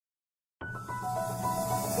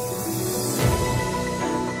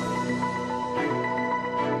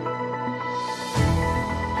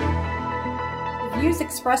views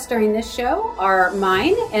expressed during this show are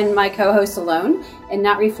mine and my co-host alone, and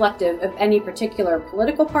not reflective of any particular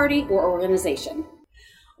political party or organization.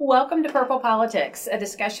 Welcome to Purple Politics, a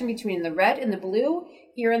discussion between the red and the blue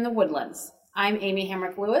here in the Woodlands. I'm Amy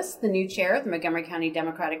Hamrick Lewis, the new chair of the Montgomery County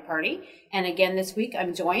Democratic Party, and again this week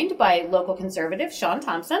I'm joined by local conservative Sean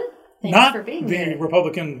Thompson. Thanks for being here. Not the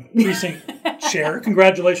Republican precinct chair.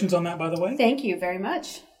 Congratulations on that, by the way. Thank you very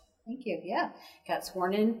much. Thank you. Yeah, got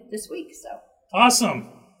sworn in this week, so. Awesome.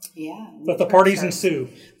 Yeah. Let the parties ensue.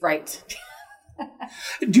 Right.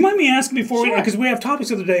 Do you mind me asking before Sure. because we have topics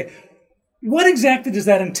of the day, what exactly does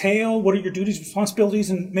that entail? What are your duties, responsibilities,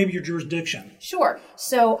 and maybe your jurisdiction? Sure.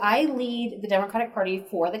 So I lead the Democratic Party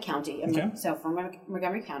for the county, Okay. so for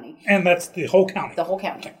Montgomery County. And that's the whole county. The whole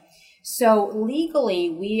county. Okay. So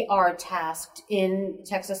legally, we are tasked in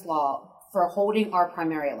Texas law for holding our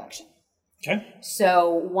primary election. Okay. So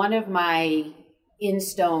one of my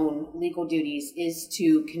in-stone legal duties is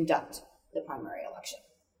to conduct the primary election.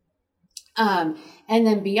 And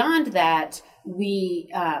then beyond that,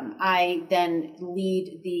 I then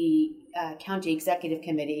lead the county executive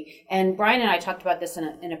committee. And Brian and I talked about this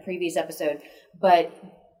in a previous episode, but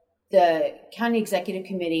the county executive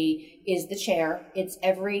committee is the chair. It's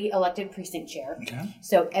every elected precinct chair. Okay.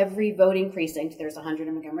 So every voting precinct, there's 100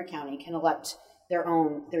 in Montgomery County, can elect their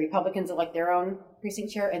own. The Republicans elect their own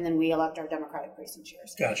precinct chair, and then we elect our Democratic precinct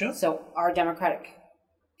chairs. Gotcha. So our Democratic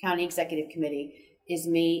county executive committee is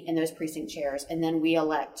me and those precinct chairs, and then we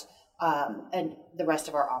elect and the rest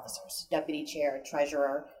of our officers, deputy chair,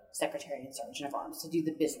 treasurer, secretary, and sergeant of arms to do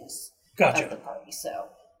the business Gotcha. of the party. So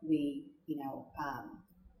we,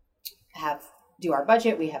 do our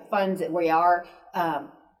budget. We have funds. We are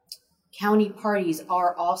county parties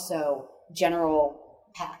are also general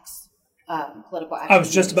PACs, political action. I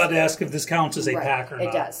was just about to ask if this counts as a Right. PAC or not.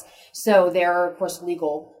 It does. So there are, of course,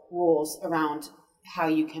 legal rules around how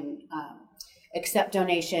you can accept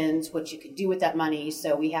donations, what you can do with that money.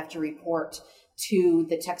 So we have to report to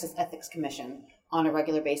the Texas Ethics Commission on a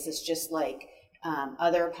regular basis, just like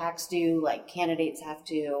other PACs do, like candidates have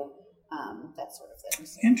to, that sort of thing.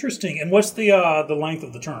 So Interesting. And what's the length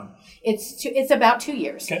of the term? it's about 2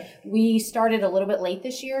 years. Okay. We started a little bit late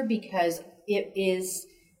this year because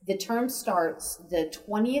the term starts the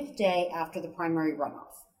 20th day after the primary runoff.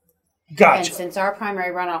 Gotcha. And since our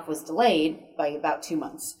primary runoff was delayed by about 2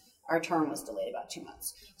 months, our term was delayed about 2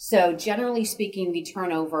 months. So generally speaking, we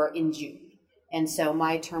turn over in June. And so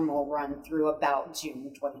my term will run through about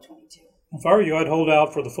June 2022. If I were you, I'd hold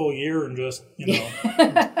out for the full year and just,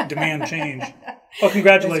 demand change. Well,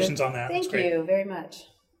 congratulations on that. That's Thank great. you very much.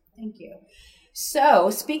 Thank you. So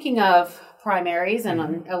speaking of primaries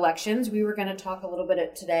and elections, we were going to talk a little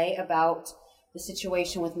bit today about the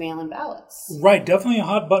situation with mail-in ballots. Right, definitely a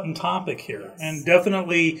hot button topic here, Yes. and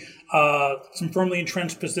definitely some firmly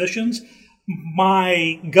entrenched positions.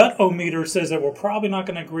 My gut-o-meter says that we're probably not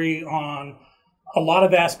going to agree on a lot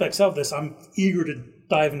of aspects of this. I'm eager to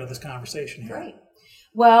dive into this conversation here. Great.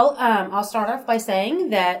 Well, I'll start off by saying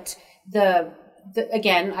that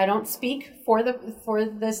again, I don't speak for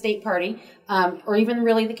the state party or even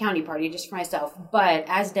really the county party, just for myself. But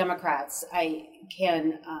as Democrats, I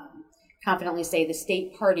can confidently say the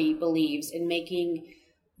state party believes in making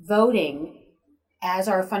voting as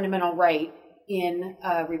our fundamental right in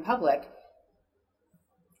a republic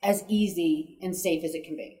as easy and safe as it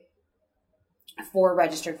can be for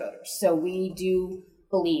registered voters. So we do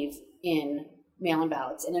believe in mail-in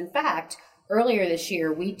ballots. And in fact, earlier this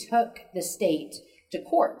year, we took the state to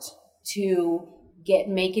court to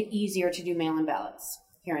make it easier to do mail-in ballots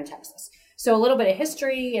here in Texas. So a little bit of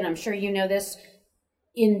history, and I'm sure you know this.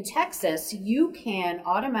 In Texas, you can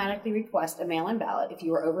automatically request a mail-in ballot if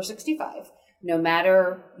you are over 65, no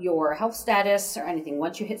matter your health status or anything.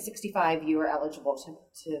 Once you hit 65, you are eligible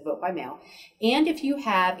to vote by mail. And if you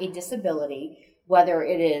have a disability, whether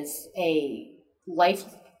it is a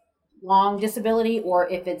lifelong disability or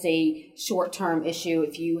if it's a short-term issue,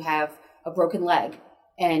 if you have a broken leg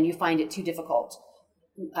and you find it too difficult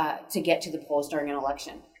to get to the polls during an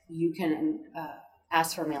election, you can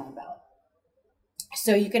ask for a mail-in ballot.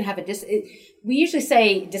 So you can have we usually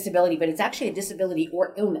say disability, but it's actually a disability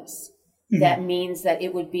or illness. Mm-hmm. That means that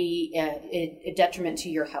it would be a detriment to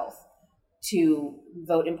your health to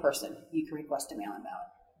vote in person. You can request a mail-in ballot.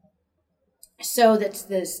 So that's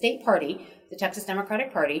the state party, the Texas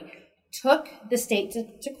Democratic Party, took the state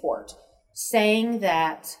to court saying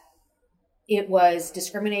that it was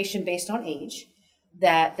discrimination based on age,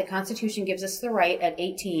 that the Constitution gives us the right at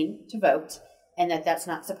 18 to vote, and that's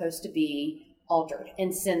not supposed to be altered.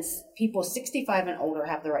 And since people 65 and older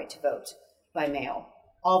have the right to vote by mail,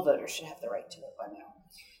 all voters should have the right to vote by mail.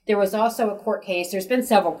 There was also a court case. There's been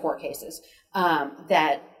several court cases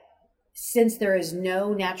that since there is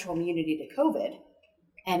no natural immunity to COVID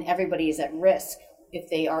and everybody is at risk if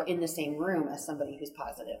they are in the same room as somebody who's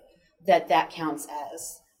positive, that counts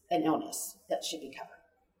as an illness that should be covered.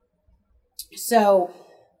 So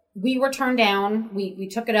we were turned down. We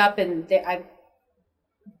took it up, and I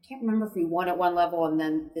can't remember if we won at one level and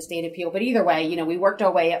then the state appeal. But either way, we worked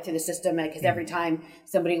our way up through the system because every time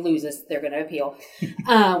somebody loses, they're going to appeal,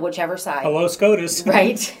 whichever side. Hello, SCOTUS.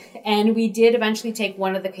 Right. And we did eventually take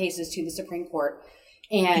one of the cases to the Supreme Court.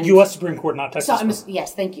 And the U.S. Supreme Court, not Texas.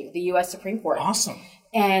 Yes, thank you. The U.S. Supreme Court. Awesome.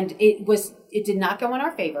 And it did not go in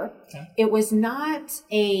our favor. Okay. It was not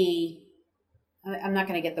I'm not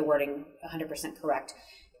going to get the wording 100% correct.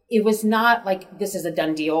 It was not like this is a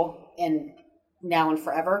done deal and now and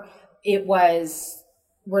forever. It was,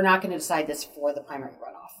 we're not going to decide this for the primary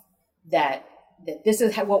runoff. That this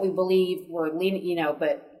is what we believe, we're leaning,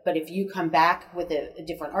 but if you come back with a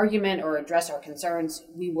different argument or address our concerns,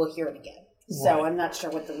 we will hear it again. Right. So I'm not sure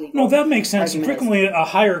what the legal. No, that makes sense. And frequently a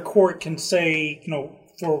higher court can say,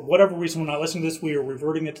 for whatever reason, we're not listening to this, we are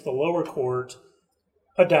reverting it to the lower court,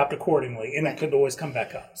 adapt accordingly, and It could always come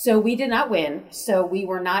back up. So we did not win. So we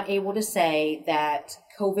were not able to say that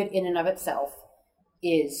COVID in and of itself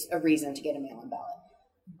is a reason to get a mail-in ballot.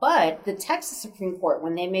 But the Texas Supreme Court,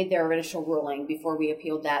 when they made their initial ruling before we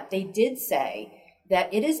appealed that, they did say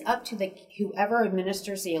that it is up to whoever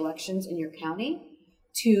administers the elections in your county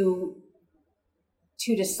to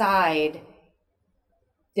decide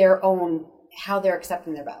their own, how they're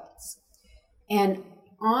accepting their ballots. And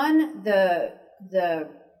on the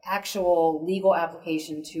actual legal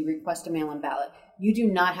application to request a mail-in ballot, you do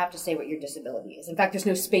not have to say what your disability is. In fact, there's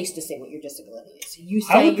no space to say what your disability is. You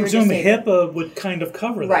say I would presume the HIPAA would kind of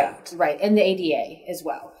cover that. Right, and the ADA as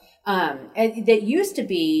well. And that used to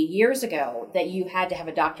be years ago that you had to have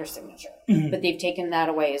a doctor's signature, but they've taken that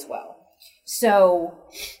away as well. So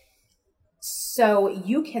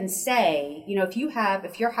you can say,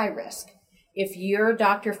 if you're high risk, if your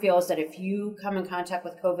doctor feels that if you come in contact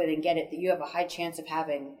with COVID and get it, that you have a high chance of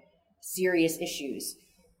having serious issues,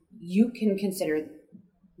 you can consider,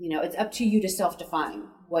 it's up to you to self-define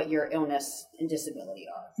what your illness and disability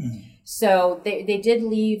are. Mm-hmm. So they did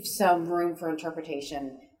leave some room for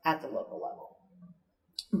interpretation at the local level,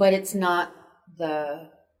 but it's not the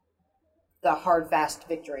hard, fast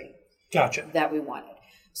victory that we wanted.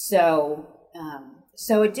 So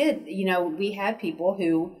it did, we had people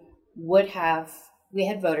who we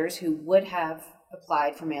had voters who would have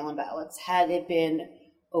applied for mail-in ballots had it been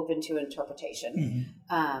open to interpretation,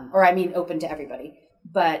 open to everybody.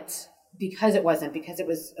 But because it wasn't, because it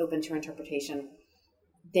was open to interpretation,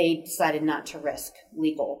 they decided not to risk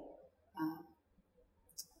legal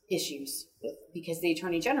issues because the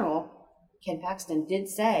Attorney General, Ken Paxton, did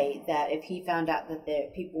say that if he found out that the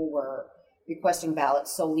people were requesting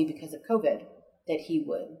ballots solely because of COVID, that he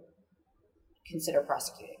would consider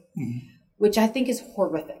prosecuting, which I think is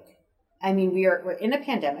horrific. I mean, we're in a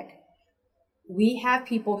pandemic. We have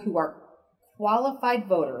people who are qualified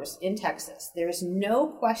voters in Texas. There's no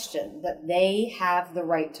question that they have the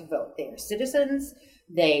right to vote. They are citizens.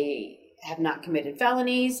 They have not committed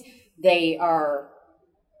felonies. They are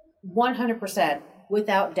 100%,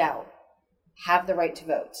 without doubt, have the right to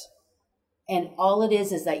vote. And all it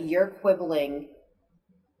is that you're quibbling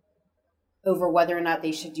over whether or not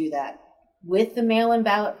they should do that with the mail-in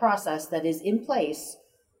ballot process that is in place,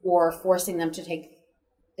 or forcing them to take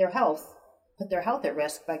put their health at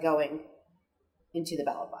risk by going into the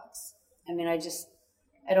ballot box. I mean, I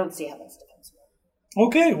don't see how that's defensible.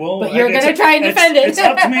 Okay, well, but you're going to try and defend it. It's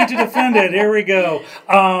up to me to defend it. Here we go.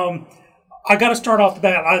 I got to start off the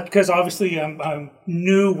bat because obviously I'm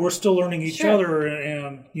new. We're still learning each other,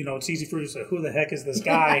 and it's easy for you to say, "Who the heck is this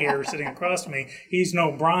guy here sitting across from me?" He's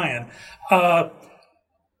no Brian.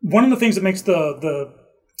 One of the things that makes the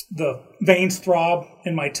veins throb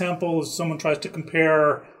in my temple is someone tries to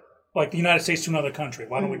compare like the United States to another country.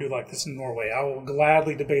 Why don't we do like this in Norway? I will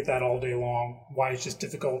gladly debate that all day long. Why it's just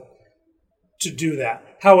difficult to do that.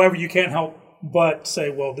 However, you can't help but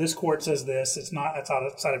say, well, this court says this. It's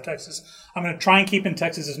outside of Texas. I'm going to try and keep in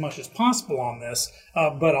Texas as much as possible on this,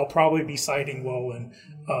 but I'll probably be citing, well, in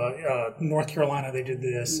North Carolina they did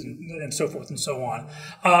this, and so forth and so on.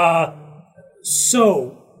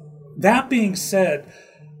 So that being said,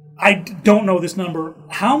 I don't know this number.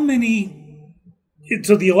 How many?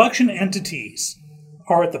 So the election entities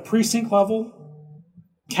are at the precinct level,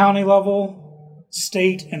 county level,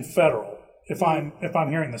 state, and federal. If I'm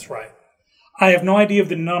hearing this right. I have no idea of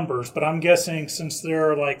the numbers, but I'm guessing since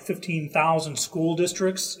there are like 15,000 school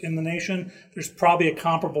districts in the nation, there's probably a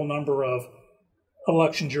comparable number of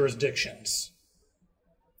election jurisdictions.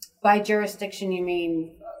 By jurisdiction, you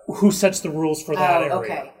mean? Who sets the rules for that area?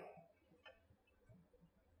 Okay.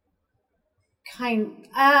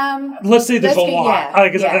 Let's say there's a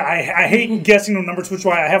lot. Yeah, I hate guessing the numbers, which is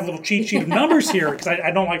why I have a little cheat sheet of numbers here, because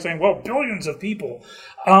I don't like saying, well, billions of people.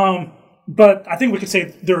 But I think we could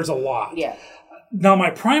say there's a lot. Yeah. Now, my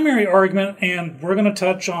primary argument, and we're going to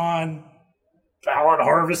touch on ballot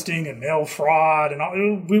harvesting and mail fraud, and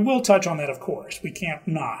all, we will touch on that, of course. We can't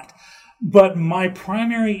not. But my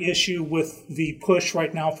primary issue with the push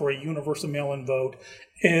right now for a universal mail-in vote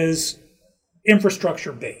is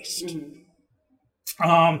infrastructure-based. Mm-hmm.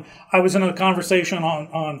 I was in a conversation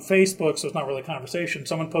on Facebook, so it's not really a conversation.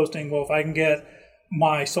 Someone posting, well, if I can get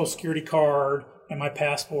my Social Security card and my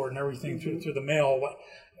passport and everything through the mail.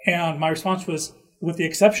 And my response was, with the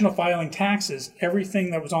exception of filing taxes,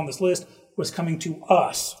 everything that was on this list was coming to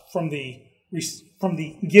us from the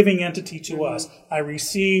giving entity to us. I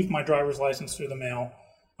received my driver's license through the mail.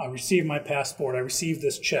 I received my passport. I received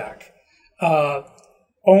this check.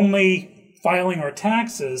 Only filing our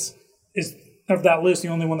taxes is, of that list, the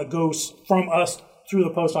only one that goes from us through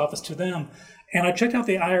the post office to them. And I checked out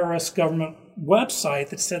the IRS government website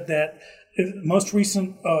that said that in most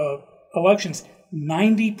recent elections,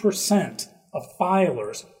 90% of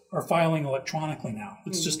filers are filing electronically now.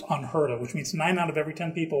 It's just unheard of, which means 9 out of every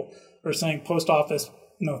 10 people are saying post office,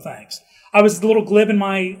 no thanks. I was a little glib in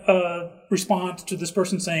my response to this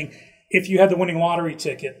person saying, if you had the winning lottery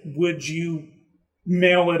ticket, would you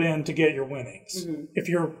mail it in to get your winnings? Mm-hmm. If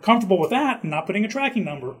you're comfortable with that and not putting a tracking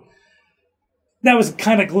number, that was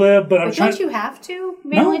kind of glib, but I was don't you have to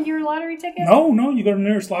mail in your lottery ticket? No, you go to the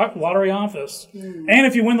nearest lottery office. Mm. And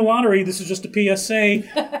if you win the lottery, this is just a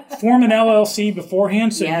PSA, form an LLC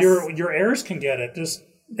beforehand so your heirs can get it.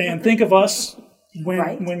 And think of us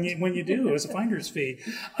when you do as a finder's fee.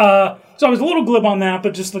 So I was a little glib on that,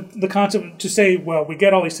 but just the concept to say, well, we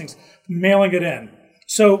get all these things, mailing it in.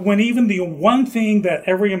 So when even the one thing that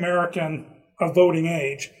every American of voting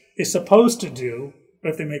age is supposed to do,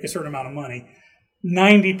 if they make a certain amount of money,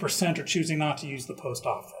 90% are choosing not to use the post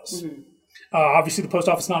office. Mm-hmm. Obviously, the post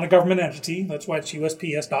office is not a government entity. That's why it's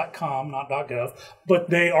USPS.com, not .gov.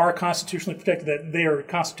 But they are constitutionally protected. That they are a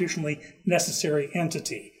constitutionally necessary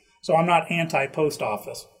entity. So I'm not anti-post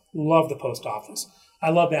office. Love the post office.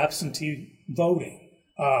 I love absentee voting.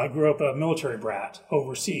 I grew up a military brat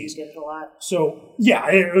overseas. You did it a lot. So, yeah.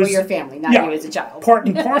 It was, or your family, not you as a child. Part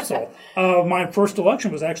and parcel. My first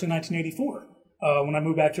election was actually 1984. When I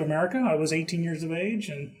moved back to America, I was 18 years of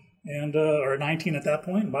age or 19 at that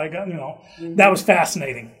point. By God, that was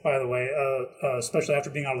fascinating, by the way, especially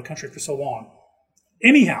after being out of the country for so long.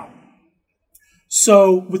 Anyhow,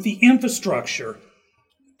 so with the infrastructure,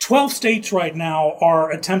 12 states right now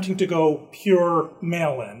are attempting to go pure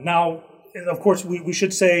mail-in. Now, of course, we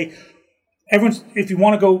should say, if you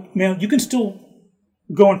want to go mail, you can still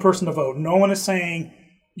go in person to vote. No one is saying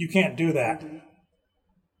you can't do that. Mm-hmm.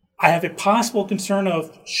 I have a possible concern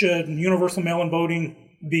of, should universal mail-in voting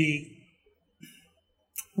be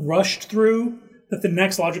rushed through, that the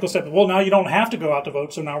next logical step, well, now you don't have to go out to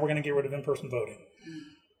vote, so now we're going to get rid of in-person voting.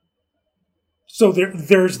 So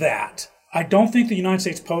there's that. I don't think the United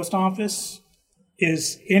States Post Office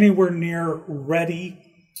is anywhere near ready,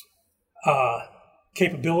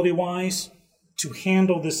 capability-wise, to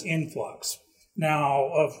handle this influx. Now,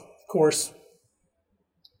 of course,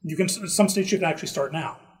 some states you can actually start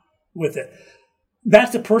now with it.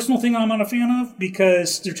 That's the personal thing I'm not a fan of,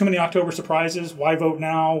 because there are too many October surprises. Why vote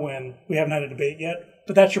now when we haven't had a debate yet?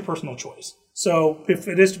 But that's your personal choice. So if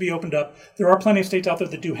it is to be opened up, there are plenty of states out there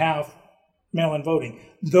that do have mail-in voting.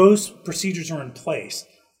 Those procedures are in place.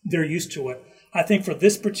 They're used to it. I think for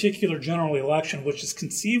this particular general election, which is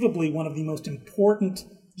conceivably one of the most important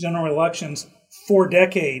general elections for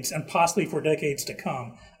decades and possibly for decades to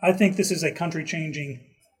come, I think this is a country-changing,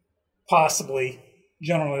 possibly,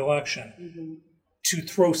 general election. Mm-hmm. To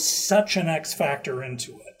throw such an X factor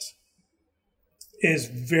into it is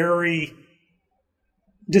very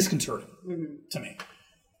disconcerting to me.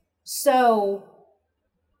 So,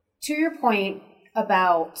 to your point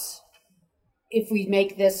about if we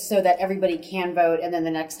make this so that everybody can vote and then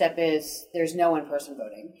the next step is there's no in-person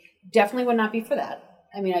voting, definitely would not be for that.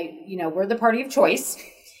 I mean, we're the party of choice,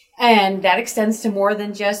 and that extends to more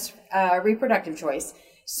than just reproductive choice.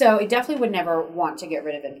 So it definitely would never want to get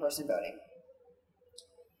rid of in-person voting.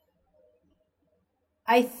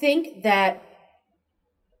 I think that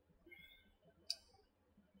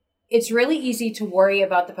it's really easy to worry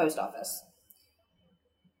about the post office.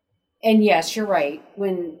 And yes, you're right.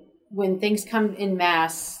 When things come in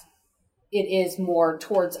mass, it is more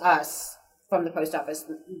towards us from the post office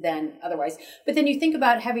than otherwise. But then you think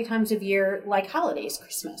about heavy times of year like holidays,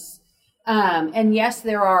 Christmas. And yes,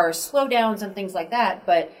 there are slowdowns and things like that,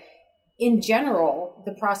 but in general,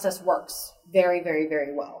 the process works very, very,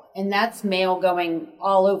 very well. And that's mail going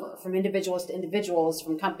all over, from individuals to individuals,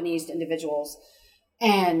 from companies to individuals.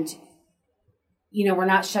 And, we're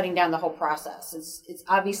not shutting down the whole process. It's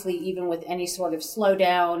obviously, even with any sort of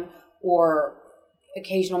slowdown or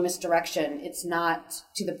occasional misdirection, it's not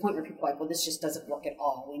to the point where people are like, well, this just doesn't work at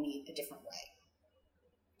all. We need a different way.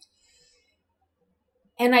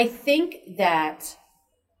 And I think that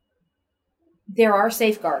there are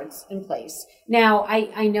safeguards in place. Now,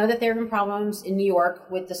 I know that there have been problems in New York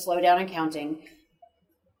with the slowdown in counting.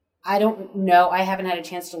 I don't know. I haven't had a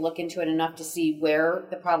chance to look into it enough to see where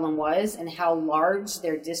the problem was and how large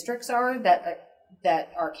their districts are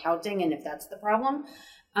that are counting, and if that's the problem.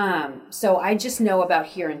 So I just know about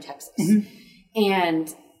here in Texas. Mm-hmm.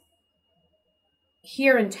 And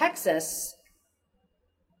here in Texas,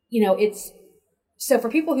 it's, so for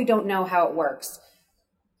people who don't know how it works,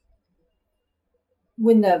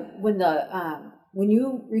 when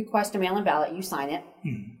you request a mail-in ballot, you sign it,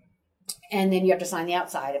 and then you have to sign the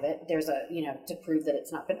outside of it. There's to prove that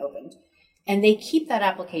it's not been opened, and they keep that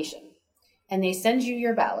application, and they send you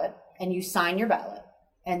your ballot, and you sign your ballot,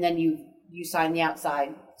 and then you sign the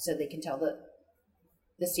outside so they can tell that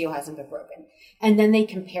the seal hasn't been broken, and then they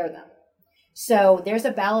compare them. So there's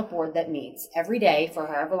a ballot board that meets every day for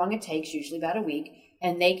however long it takes, usually about a week,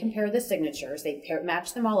 and they compare the signatures. They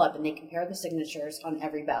match them all up, and they compare the signatures on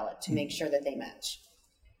every ballot to make sure that they match.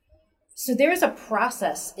 So there's a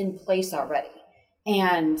process in place already.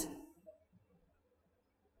 And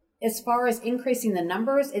as far as increasing the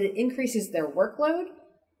numbers, it increases their workload,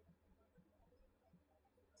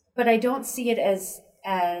 but I don't see it as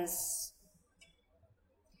a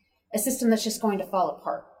system that's just going to fall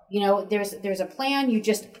apart. There's a plan, you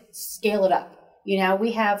just scale it up.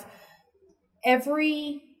 We have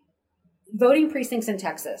every voting precincts in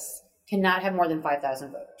Texas cannot have more than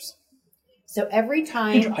 5,000 voters. So every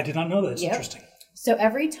time... I did not know that. It's interesting. So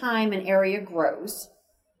every time an area grows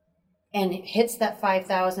and hits that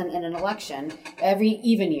 5,000 in an election, every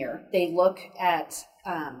even year, they look at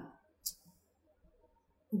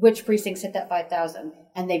which precincts hit that 5,000,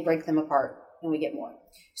 and they break them apart, and we get more.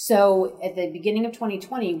 So at the beginning of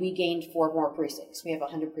 2020, we gained 4 more precincts. We have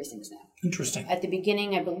 100 precincts now. Interesting. At the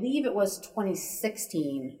beginning, I believe it was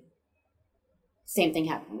 2016, same thing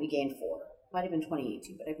happened. We gained 4. Might have been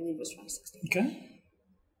 2018, but I believe it was 2016. Okay.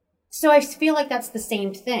 So I feel like that's the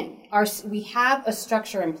same thing. We have a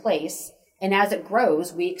structure in place, and as it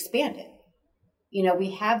grows, we expand it.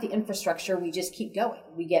 We have the infrastructure, we just keep going.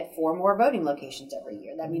 We get 4 more voting locations every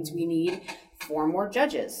year. That means we need 4 more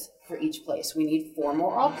judges for each place. We need 4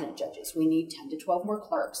 more alternate judges. We need 10 to 12 more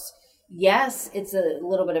clerks. Yes, it's a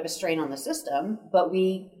little bit of a strain on the system, but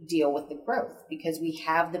we deal with the growth because we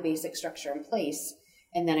have the basic structure in place,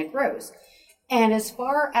 and then it grows. And as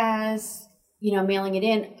far as, mailing it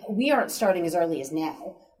in, we aren't starting as early as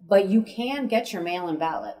now, but you can get your mail-in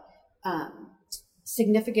ballot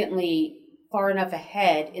significantly far enough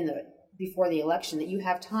ahead before the election that you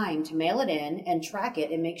have time to mail it in and track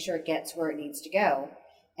it and make sure it gets where it needs to go.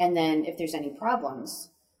 And then if there's any problems,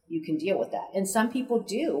 you can deal with that. And some people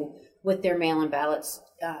do with their mail-in ballots,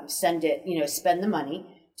 send it, spend the money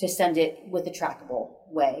to send it with a trackable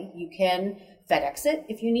way. You can FedEx it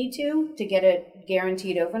if you need to get it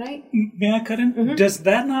guaranteed overnight. May I cut in? Mm-hmm. Does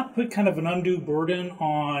that not put kind of an undue burden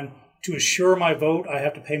on, to assure my vote, I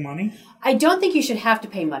have to pay money? I don't think you should have to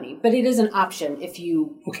pay money, but it is an option if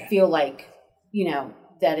you feel like,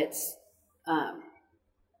 that it's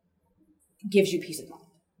gives you peace of mind.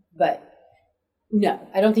 But no,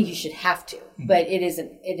 I don't think you should have to, but it is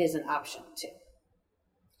an option too.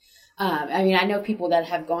 I know people that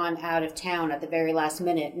have gone out of town at the very last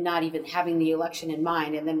minute, not even having the election in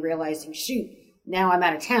mind, and then realizing, shoot, now I'm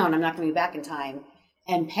out of town, I'm not going to be back in time,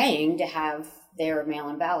 and paying to have their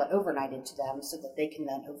mail-in ballot overnighted to them so that they can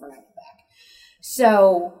then overnight it back.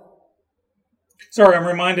 So... Sorry, I'm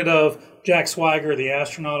reminded of Jack Swigert, the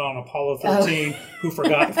astronaut on Apollo 13, who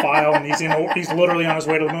forgot to file, and he's literally on his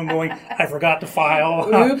way to the moon going, I forgot to file.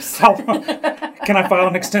 Oops. Can I file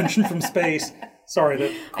an extension from space?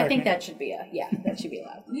 Sorry. I think that should be that should be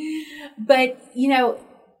allowed. But,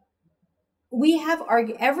 we have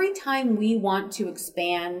argued, every time we want to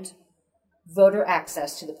expand voter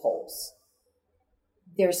access to the polls,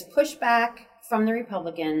 there's pushback from the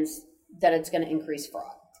Republicans that it's going to increase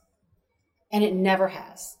fraud. And it never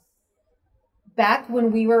has. Back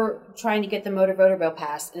when we were trying to get the motor voter bill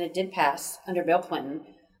passed, and it did pass under Bill Clinton,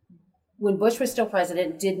 when Bush was still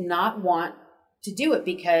president, did not want to do it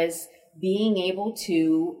because being able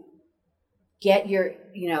to get your,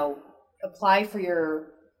 apply for your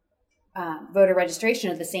voter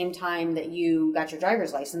registration at the same time that you got your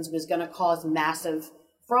driver's license was going to cause massive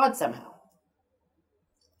fraud somehow.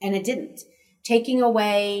 And it didn't. Taking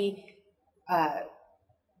away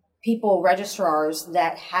registrars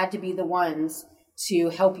that had to be the ones to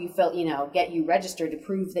help you get you registered to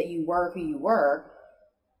prove that you were who you were,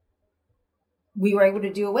 we were able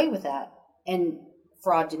to do away with that. And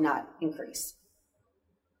fraud did not increase.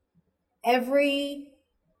 Every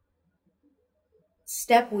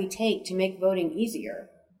step we take to make voting easier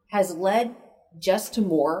has led just to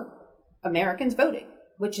more Americans voting,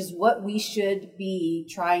 which is what we should be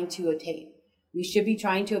trying to attain. We should be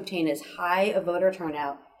trying to obtain as high a voter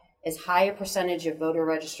turnout, as high a percentage of voter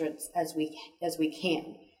registrants as we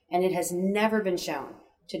can. And it has never been shown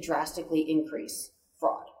to drastically increase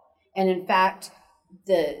fraud. And in fact,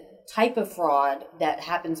 the type of fraud that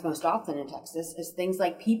happens most often in Texas is things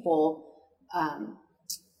like people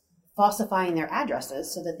falsifying their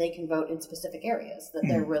addresses so that they can vote in specific areas that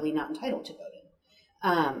they're really not entitled to vote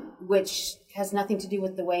in, which has nothing to do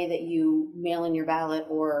with the way that you mail in your ballot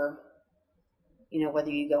or,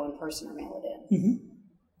 whether you go in person or mail it in. Mm-hmm.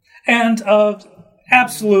 And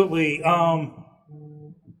absolutely, I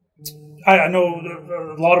know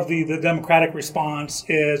a lot of the Democratic response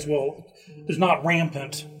is, well, there's not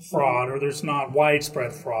rampant fraud or there's not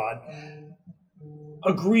widespread fraud.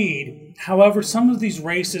 Agreed. However, some of these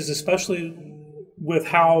races, especially with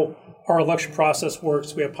how our election process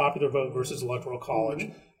works, we have popular vote versus electoral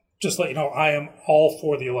college. Just to let you know, I am all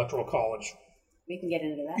for the electoral college. We can get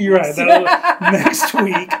into that. You're right. Next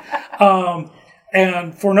week.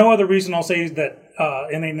 And for no other reason, I'll say that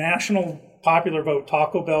in a national popular vote,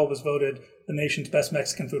 Taco Bell was voted the nation's best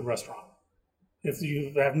Mexican food restaurant. If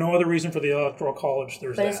you have no other reason for the electoral college,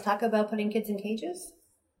 there's that. But is Taco Bell putting kids in cages?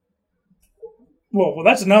 Well,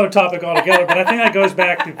 that's another topic altogether, but I think that goes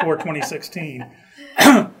back before 2016.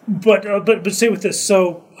 but say with this,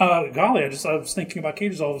 so golly, I was thinking about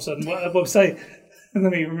cages all of a sudden. What will say?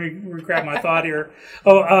 Let me grab my thought here.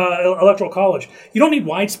 Electoral college. You don't need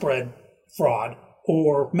widespread fraud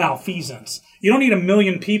or malfeasance. You don't need 1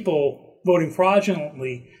 million people voting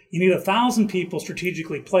fraudulently. You need 1,000 people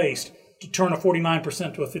strategically placed to turn a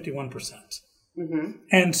 49% to a 51%. Mm-hmm.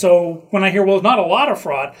 And so when I hear, well, it's not a lot of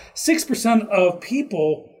fraud, 6% of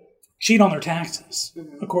people cheat on their taxes,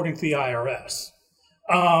 according to the IRS.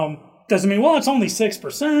 Doesn't mean, well, it's only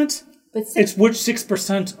 6%. But it's which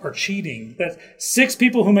 6% are cheating. That 6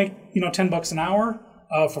 people who make, $10 an hour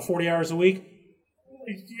for 40 hours a week,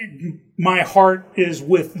 my heart is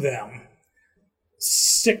with them.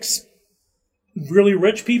 6 really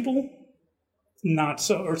rich people, not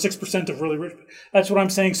so, or 6% of really rich. That's what I'm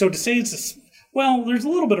saying. So to say there's a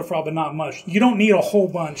little bit of fraud, but not much. You don't need a whole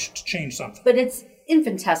bunch to change something. But it's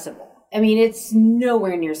infinitesimal. I mean, it's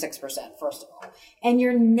nowhere near 6%, first of all. And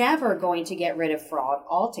you're never going to get rid of fraud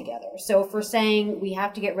altogether. So if we're saying we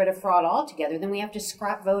have to get rid of fraud altogether, then we have to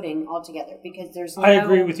scrap voting altogether because there's no... I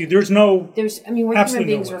agree with you. We're human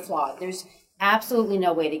beings, we're flawed. There's absolutely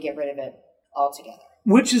no way to get rid of it altogether.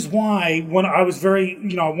 Which is why when I was I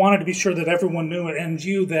wanted to be sure that everyone knew it and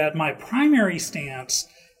you that my primary stance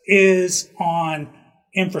is on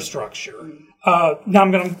infrastructure. Now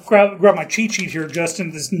I'm going to grab my cheat sheet here, Justin.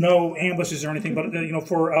 There's no ambushes or anything, but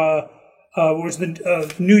for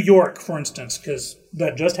New York, for instance, because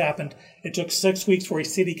that just happened. It took 6 weeks for a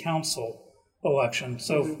city council election,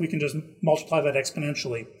 so we can just multiply that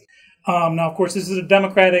exponentially. Now, of course, this is a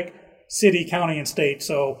Democratic city, county, and state.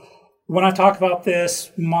 So when I talk about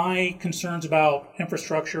this, my concerns about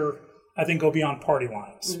infrastructure, I think, go beyond party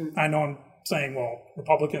lines. Mm-hmm. I know I'm saying, well,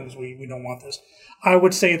 Republicans, we don't want this. I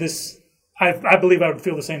would say this. I believe I would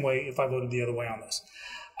feel the same way if I voted the other way on this.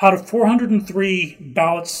 Out of 403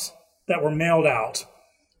 ballots that were mailed out,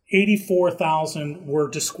 84,000 were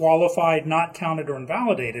disqualified, not counted, or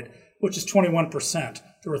invalidated, which is 21%.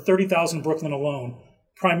 There were 30,000 in Brooklyn alone,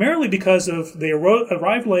 primarily because of they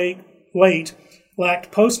arrived late,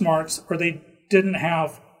 lacked postmarks, or they didn't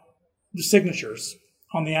have the signatures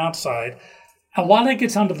on the outside. A lot of that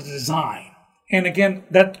gets onto the design. And again,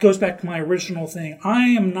 that goes back to my original thing. I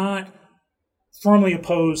am not firmly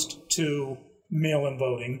opposed to mail-in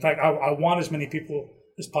voting. In fact, I want as many people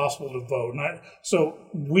as possible to vote. So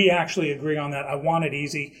we actually agree on that. I want it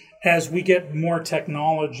easy. As we get more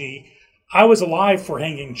technology, I was alive for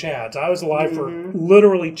hanging chads. I was alive for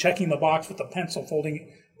literally checking the box with a pencil,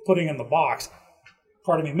 putting in the box.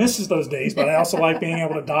 Part of me misses those days, but I also like being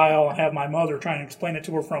able to dial and have my mother try and explain it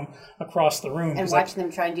to her from across the room. And watch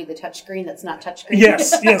them try and do the touchscreen that's not touchscreen.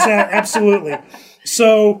 Yes, absolutely.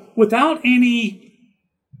 So without any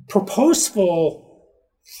purposeful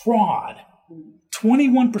fraud.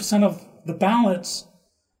 21% of the ballots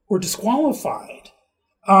were disqualified.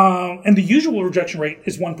 And the usual rejection rate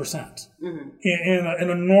is 1% in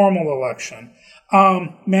a normal election.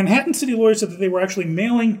 Manhattan City lawyers said that they were actually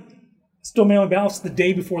still mailing ballots the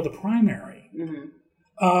day before the primary.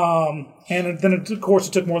 And then, of course,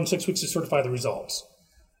 it took more than 6 weeks to certify the results.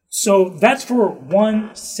 So that's for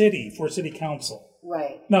one city, for a city council.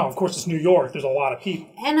 Right. Now, of course, it's New York. There's a lot of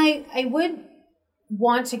people. And I would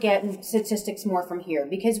want to get statistics more from here,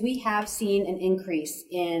 because we have seen an increase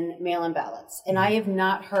in mail-in ballots, and I have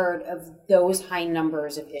not heard of those high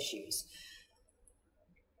numbers of issues.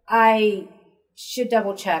 I should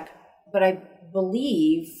double check, but I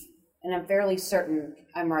believe, and I'm fairly certain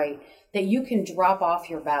I'm right, that you can drop off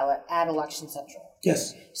your ballot at Election Central.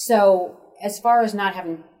 Yes. So as far as not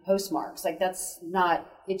having postmarks, like that's not,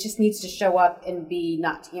 it just needs to show up and be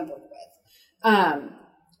not tampered with.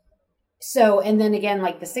 So, and then again,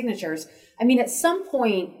 like the signatures, I mean, at some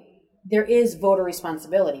point there is voter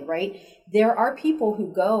responsibility, right? There are people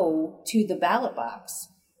who go to the ballot box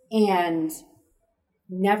and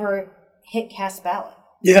never hit cast ballot.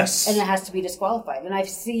 Yes. And it has to be disqualified. And I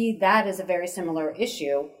see that as a very similar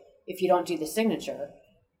issue. If you don't do the signature,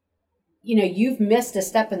 you know, you've missed a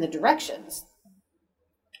step in the directions.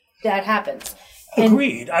 That happens.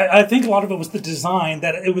 Agreed. I think a lot of it was the design,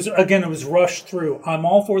 that it was rushed through. I'm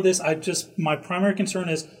all for this. My primary concern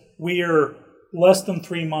is we are less than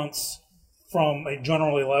 3 months from a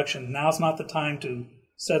general election. Now's not the time to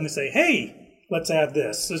suddenly say, hey, let's add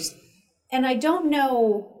this. And I don't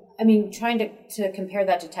know, I mean, trying to compare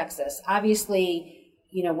that to Texas, obviously,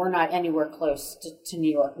 you know, we're not anywhere close to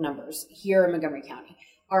New York numbers here in Montgomery County.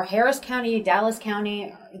 Are Harris County, Dallas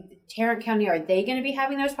County, Tarrant County, are they going to be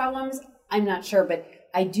having those problems? I'm not sure, but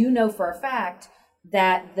I do know for a fact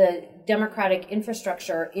that the Democratic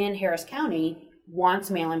infrastructure in Harris County wants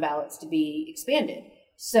mail-in ballots to be expanded.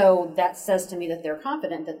 So that says to me that they're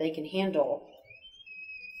confident that they can handle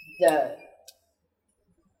it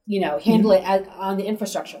on the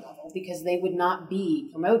infrastructure level, because they would not be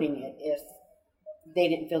promoting it if they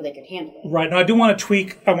didn't feel they could handle it. Right. Now, I do want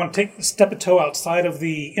to step a toe outside of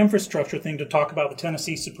the infrastructure thing to talk about the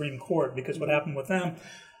Tennessee Supreme Court, because what happened with them,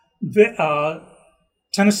 the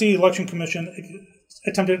Tennessee Election Commission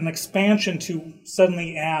attempted an expansion to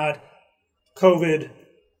suddenly add COVID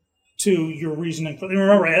to your reasoning. But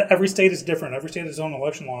remember, every state is different. Every state has its own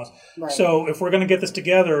election laws. Right. So if we're going to get this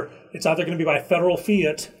together, it's either going to be by federal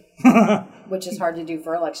fiat. Which is hard to do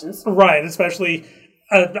for elections. Right. Especially,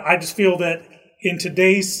 I just feel that in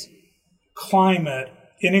today's climate,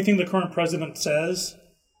 anything the current president says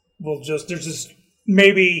there's just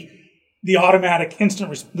maybe the automatic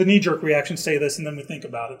the knee-jerk reaction, say this, and then we think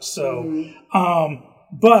about it. So,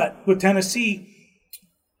 but with Tennessee,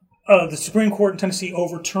 the Supreme Court in Tennessee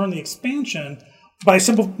overturned the expansion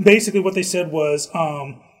basically what they said was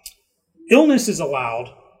illness is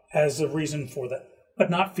allowed as a reason for that,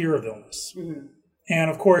 but not fear of illness. Mm-hmm.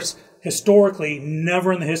 And of course, historically,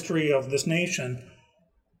 never in the history of this nation,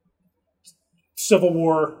 Civil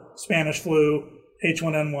War, Spanish flu,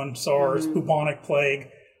 H1N1, SARS, bubonic plague,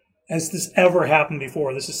 has this ever happened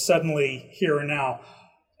before? This is suddenly here and now.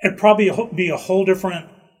 It'd probably be a whole different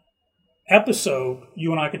episode.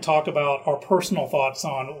 You and I could talk about our personal thoughts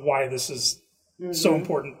on why this is so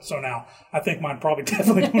important. So now, I think mine probably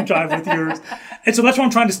definitely don't jive with yours. And so that's why I'm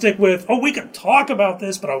trying to stick with, we could talk about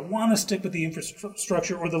this, but I want to stick with the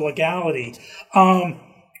infrastructure or the legality.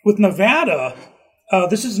 With Nevada,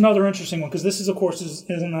 this is another interesting one, because this is, of course, is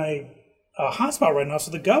in a hotspot right now. So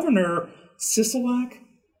the governor, Sisolak,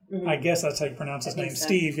 I guess that's how you pronounce his name. So.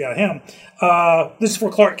 Steve, yeah, him. This is for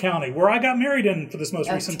Clark County, where I got married in for this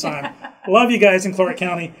most recent time. Love you guys in Clark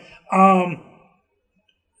County.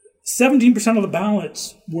 17% of the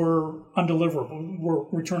ballots were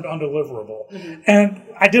returned undeliverable. Mm-hmm. And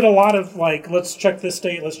I did a lot of let's check this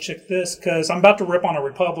state, let's check this, because I'm about to rip on a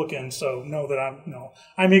Republican, so know that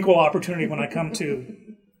I'm equal opportunity when I come to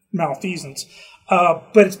malfeasance.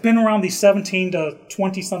 But it's been around the 17 to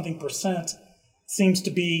 20-something percent. Seems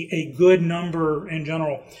to be a good number in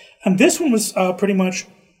general. And this one was pretty much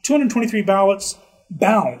 223 ballots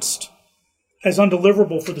bounced as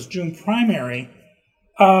undeliverable for this June primary.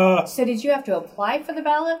 So did you have to apply for the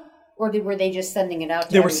ballot, or were they just sending it out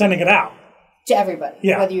to They were sending it out. To everybody,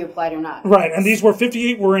 whether you applied or not. Right, and these were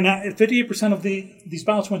 58% of these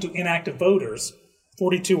ballots went to inactive voters.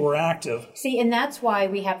 42 were active. See, and that's why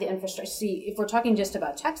we have the infrastructure. See, if we're talking just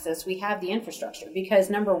about Texas, we have the infrastructure, because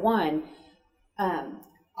number one,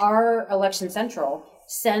 our Election Central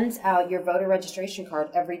sends out your voter registration card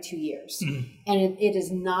every 2 years. Mm-hmm. And it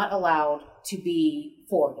is not allowed to be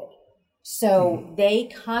forwarded. So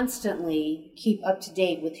they constantly keep up to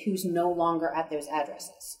date with who's no longer at those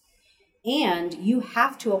addresses. And you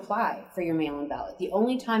have to apply for your mail-in ballot. The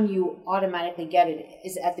only time you automatically get it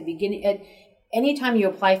is at the beginning. Anytime you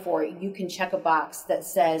apply for it, you can check a box that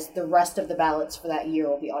says the rest of the ballots for that year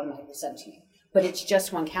will be automatically sent to you. But it's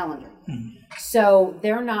just one calendar. Mm-hmm. So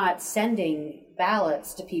they're not sending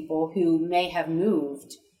ballots to people who may have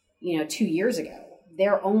moved, 2 years ago.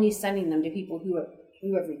 They're only sending them to people who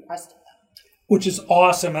have requested them. Which is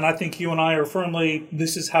awesome, and I think you and I are firmly,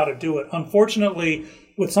 this is how to do it. Unfortunately,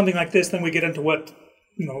 with something like this, then we get into what,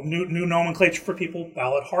 new nomenclature for people,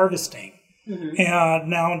 ballot harvesting. Mm-hmm. And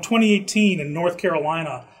now in 2018 in North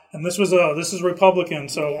Carolina, and this is Republican,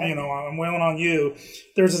 so, I'm wailing on you.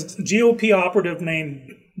 There's a GOP operative named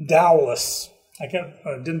Dowless. I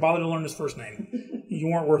didn't bother to learn his first name. You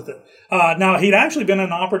weren't worth it. Now, he'd actually been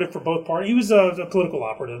an operative for both parties. He was a political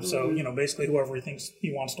operative, so, basically whoever he thinks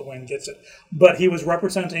he wants to win gets it. But he was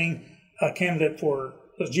representing a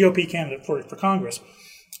GOP candidate for Congress.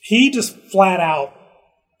 He just flat out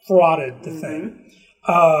frauded the thing.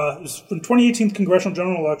 It was from 2018 congressional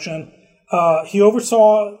general election. He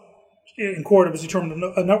oversaw, in court, it was determined,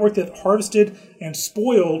 a network that harvested and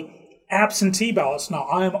spoiled absentee ballots. Now,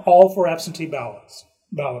 I am all for absentee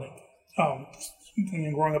balloting,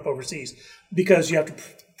 growing up overseas, because you have to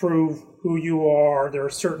prove who you are. There are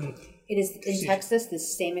certain... It is, in Texas, the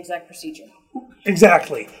same exact procedure.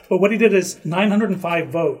 Exactly. But what he did is 905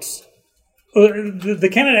 votes. The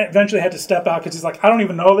candidate eventually had to step out because he's like, I don't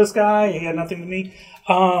even know this guy. He had nothing to me.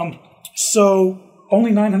 So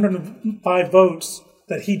only 905 votes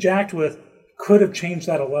that he jacked with could have changed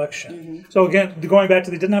that election. Mm-hmm. So again, going back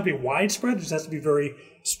to, they didn't have to be widespread. It just has to be very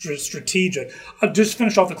strategic. I'll just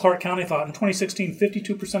finish off the Clark County thought. In 2016,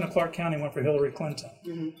 52% of Clark County went for Hillary Clinton.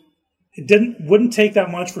 Mm-hmm. It wouldn't take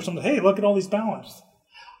that much for someone to, hey, look at all these ballots.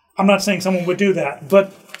 I'm not saying someone would do that,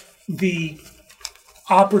 but the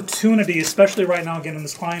opportunity, especially right now, again, in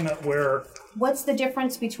this climate where... What's the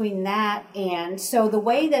difference between that and... So the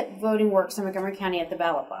way that voting works in Montgomery County at the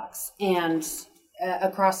ballot box and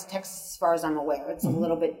across Texas, as far as I'm aware, it's a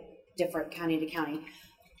little bit different county to county,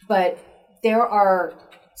 but there are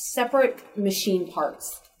separate machine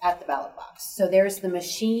parts at the ballot box. So there's the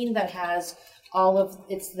machine that has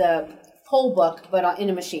it's the poll book, but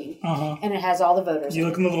in a machine, and it has all the voters. You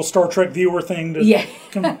look in the little Star Trek viewer thing.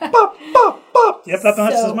 Come pop, pop, pop. Yep,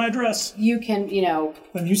 that is my address. You can,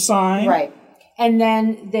 Then you sign. Right. And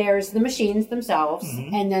then there's the machines themselves,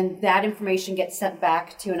 and then that information gets sent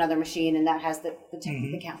back to another machine, and that has the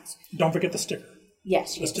counts. Don't forget the sticker.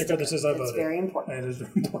 Yes. The sticker that says I voted. It's very important. It is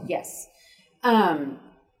very important. Yes.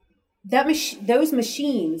 Those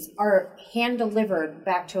machines are hand-delivered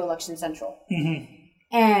back to Election Central. Mm-hmm.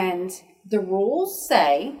 And the rules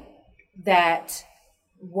say that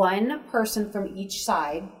one person from each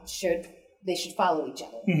side should follow each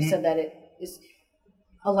other, so that it is...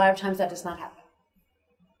 A lot of times that does not happen.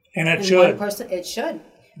 And it should. It should.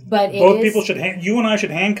 But both people should. You and I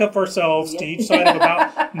should handcuff ourselves to each side of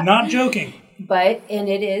about. Not joking. And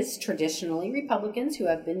it is traditionally Republicans who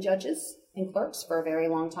have been judges and clerks for a very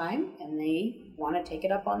long time, and they want to take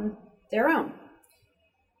it up on their own.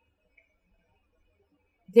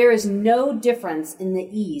 There is no difference in the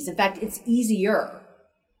ease. In fact, it's easier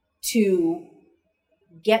to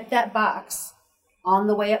get that box on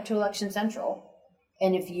the way up to Election Central.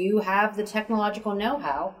 And if you have the technological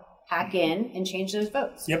know-how, hack in and change those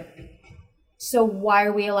votes. Yep. So why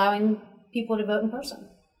are we allowing people to vote in person?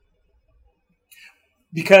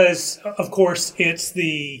 Because, of course,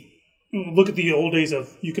 look at the old days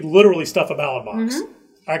of, you could literally stuff a ballot box. Mm-hmm.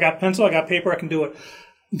 I got pencil, I got paper, I can do it.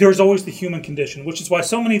 There's always the human condition, which is why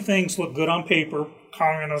so many things look good on paper,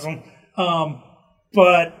 communism,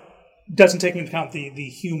 but doesn't take into account the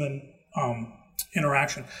human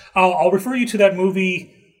interaction. I'll refer you to that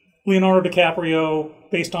movie, Leonardo DiCaprio,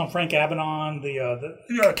 based on Frank Abagnale,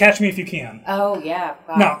 the Catch Me If You Can. Oh, yeah.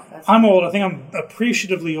 Wow. Now, I'm old. I think I'm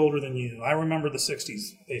appreciatively older than you. I remember the 60s,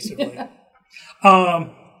 basically.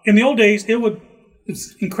 In the old days,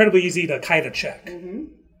 it's incredibly easy to kite a check. Mm-hmm.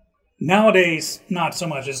 Nowadays, not so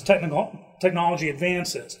much as technology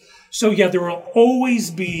advances. So, yeah, there will always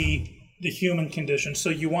be the human condition, so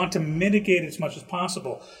you want to mitigate it as much as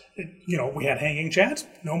possible. We had hanging chats,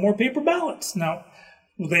 no more paper ballots. Now,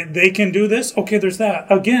 they can do this. Okay, there's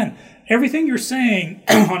that. Again, everything you're saying,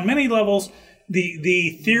 on many levels,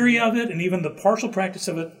 the theory of it and even the partial practice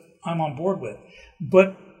of it, I'm on board with.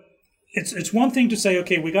 But it's one thing to say,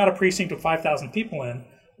 okay, we got a precinct with 5,000 people in.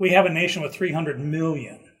 We have a nation with 300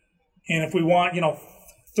 million. And if we want,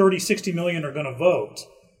 30, 60 million are going to vote.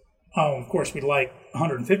 Of course, we'd like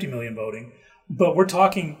 150 million voting. but we're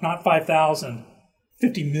talking not 5,000,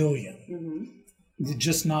 50 million. We're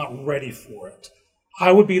just not ready for it.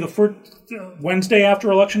 I would be the first Wednesday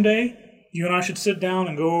after Election Day. You and I should sit down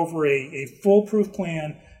and go over a foolproof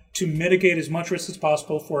plan to mitigate as much risk as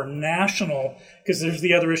possible for a national, because there's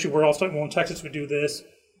the other issue where also, well, in Texas we do this,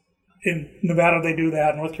 in Nevada they do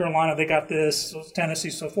that, North Carolina they got this, Tennessee,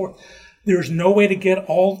 so forth. There's no way to get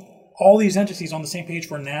all these entities on the same page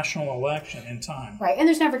for a national election in time. Right, and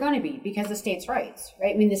there's never going to be, because the states' rights,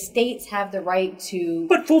 right? I mean, the states have the right to...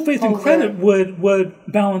 But full faith and credit would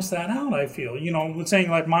balance that out, I feel. You know, with saying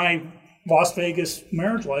like my Las Vegas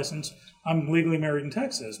marriage license, I'm legally married in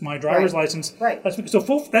Texas. My driver's license,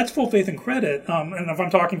 so that's full faith and credit. And if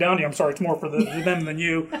I'm talking down to you, I'm sorry, it's more for them than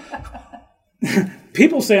you.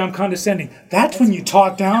 People say I'm condescending. That's when you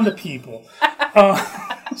talk down to people.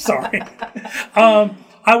 Sorry.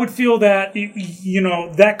 I would feel that, you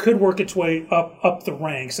know, that could work its way up the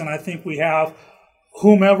ranks. And I think we have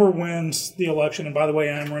whomever wins the election. And by the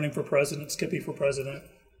way, I'm running for president, Skippy for president.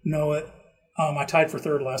 Know it. I tied for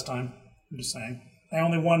third last time. I'm just saying.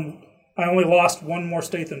 I only lost one more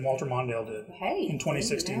state than Walter Mondale did in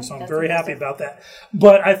 2016. So I'm very happy about that.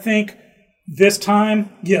 But I think this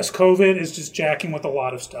time, yes, COVID is just jacking with a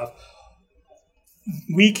lot of stuff.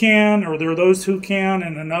 We can, or there are those who can,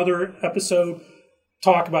 in another episode,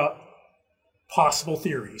 talk about possible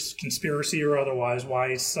theories, conspiracy or otherwise, why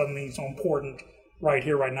it's suddenly so important right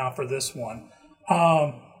here, right now for this one.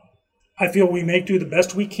 I feel we make do the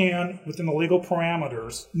best we can within the legal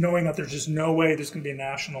parameters, knowing that there's just no way there's going to be a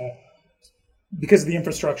national, because of the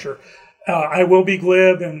infrastructure. I will be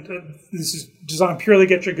glib, and this is designed purely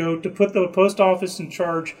get your goat, to put the post office in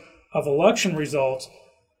charge of election results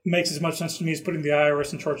makes as much sense to me as putting the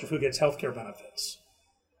IRS in charge of who gets health care benefits.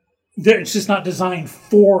 It's just not designed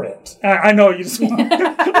for it. I know you just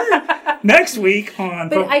want next week on,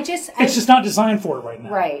 but it's just not designed for it right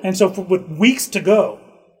now. Right. And so with weeks to go,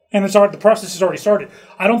 and the process has already started.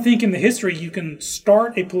 I don't think in the history you can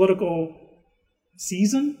start a political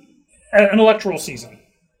season, an electoral season.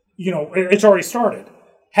 You know, it's already started.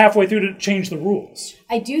 Halfway through to change the rules.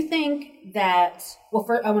 I do think that, well,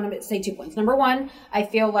 first, I want to say 2 points. Number one, I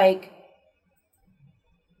feel like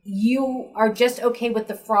you are just okay with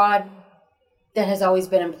the fraud that has always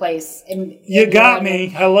been in place. You got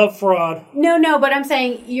me. I love fraud. No, but I'm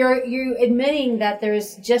saying you're admitting that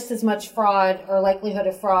there's just as much fraud or likelihood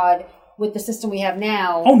of fraud with the system we have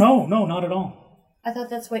now. Oh, no, not at all. I thought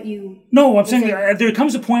that's what you... No, I'm saying there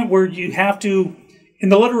comes a point where you have to, in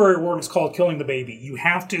the literary world, it's called killing the baby. You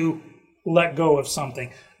have to let go of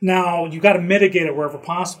something. Now, you got to mitigate it wherever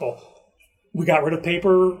possible. We got rid of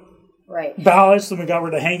paper ballots, and we got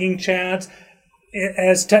rid of hanging chads.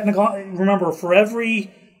 As technical, remember, for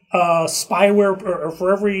every spyware or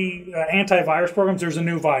for every antivirus programs, there's a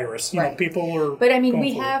new virus. You know, people are. But I mean,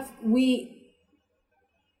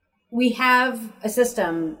 we have a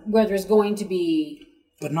system where there's going to be,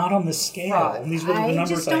 but not on this scale. And these were the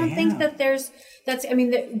numbers I just don't think that that's. I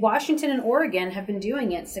mean, Washington and Oregon have been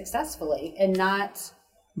doing it successfully, and not.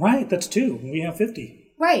 Right, that's 2. We have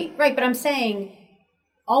 50. Right. But I'm saying,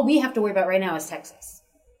 all we have to worry about right now is Texas,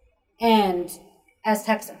 and as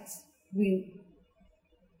Texans, we're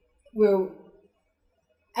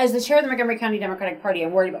as the chair of the Montgomery County Democratic Party,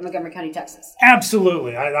 I'm worried about Montgomery County, Texas.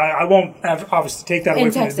 Absolutely. I won't obviously take that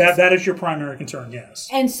away from you. That is your primary concern, yes.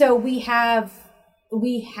 And so we have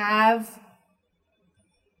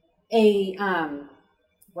a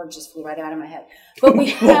word just flew right out of my head. But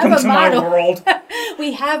we have a model. My world.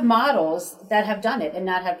 We have models that have done it and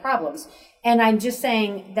not had problems. And I'm just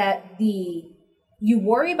saying that you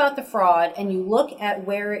worry about the fraud and you look at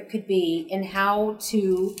where it could be and how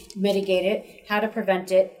to mitigate it, how to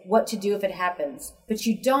prevent it, what to do if it happens. But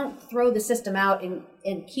you don't throw the system out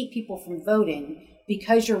and keep people from voting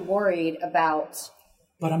because you're worried about.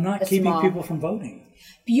 But I'm not keeping people from voting.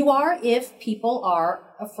 You are if people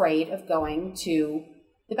are afraid of going to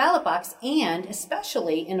the ballot box, and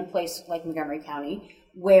especially in a place like Montgomery County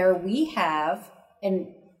where we have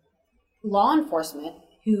law enforcement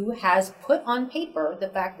who has put on paper the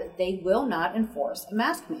fact that they will not enforce a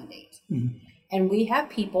mask mandate. Mm-hmm. And we have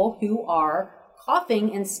people who are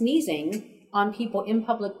coughing and sneezing on people in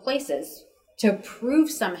public places to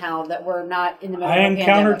prove somehow that we're not in the middle of a pandemic.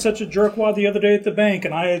 I encountered such a jerkwad the other day at the bank,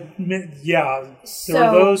 and I admit, there are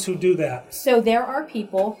those who do that. So there are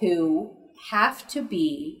people who have to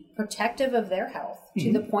be protective of their health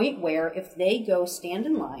to the point where if they go stand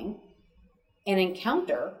in line and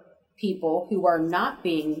encounter people who are not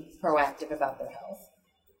being proactive about their health,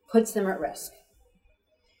 puts them at risk.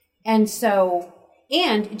 And so,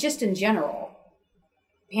 and just in general,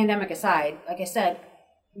 pandemic aside, like I said,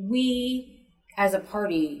 we as a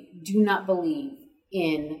party, do not believe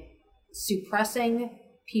in suppressing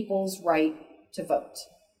people's right to vote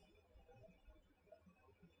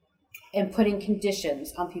and putting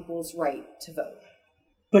conditions on people's right to vote.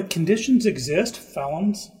 But conditions exist,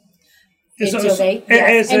 felons.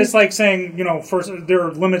 It's like saying, first there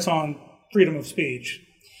are limits on freedom of speech.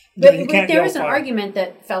 But there is an argument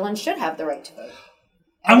that felons should have the right to vote.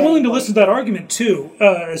 I'm willing to listen to that argument too,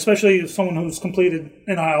 especially as someone who's completed,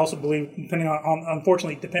 and I also believe,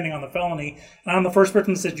 unfortunately, depending on the felony, and I'm the first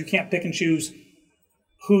person that says you can't pick and choose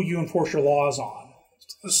who you enforce your laws on.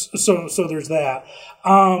 So there's that.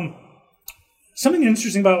 Something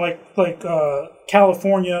interesting about like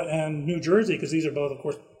California and New Jersey, because these are both, of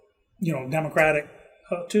course, Democratic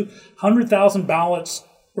too. 100,000 ballots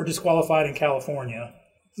were disqualified in California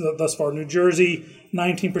thus far. New Jersey,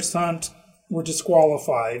 19% were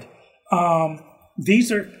disqualified.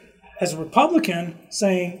 These are, as a Republican,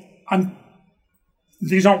 saying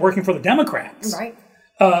these aren't working for the Democrats. Right.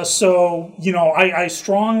 So I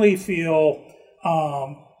strongly feel,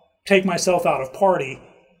 take myself out of party,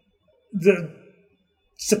 the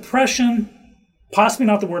suppression, possibly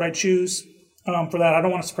not the word I choose for that. I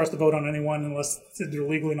don't want to suppress the vote on anyone unless they're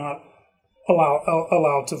legally not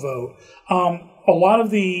allowed to vote. A lot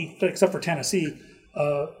of except for Tennessee,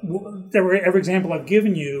 every example I've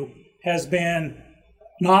given you has been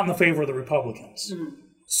not in the favor of the Republicans. Mm-hmm.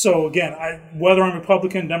 So again, whether I'm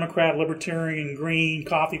Republican, Democrat, Libertarian, Green,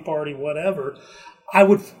 Coffee Party, whatever, I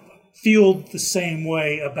would feel the same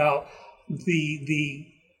way about the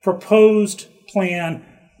proposed plan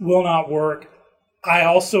will not work. I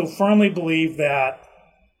also firmly believe that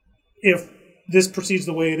if this proceeds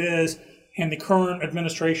the way it is and the current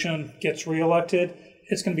administration gets reelected,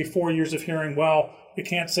 it's going to be 4 years of hearing, well, we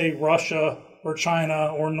can't say Russia or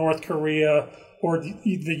China or North Korea or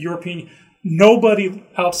the European. Nobody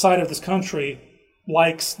outside of this country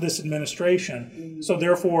likes this administration. Mm-hmm. So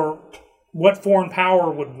therefore, what foreign power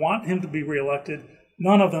would want him to be reelected?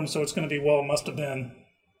 None of them. So it's going to be, well, it must have been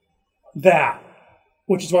that.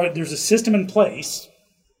 Which is why there's a system in place.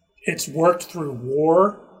 It's worked through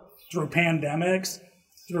war, through pandemics,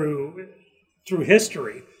 through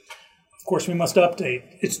history. Of course, we must update.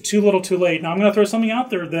 It's too little, too late. Now, I'm going to throw something out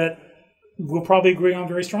there that we'll probably agree on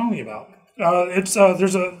very strongly about.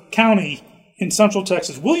 There's a county in Central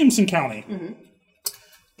Texas, Williamson County. Mm-hmm.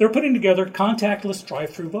 They're putting together contactless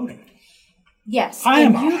drive-through voting. Yes, I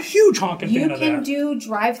am a huge honking fan of that. You can do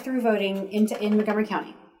drive-through voting in Montgomery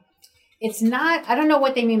County. It's not. I don't know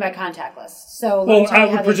what they mean by contactless. So, I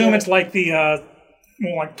would presume it's like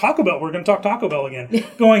like Taco Bell. We're going to talk Taco Bell again.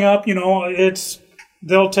 Going up,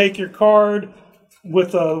 they'll take your card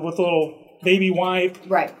with a little baby wipe.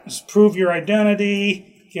 Right. Just prove your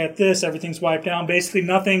identity. Get this. Everything's wiped down. Basically,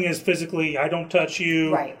 nothing is physically. I don't touch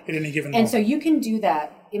you. Right. At any given moment. And so you can do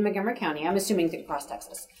that in Montgomery County. I'm assuming across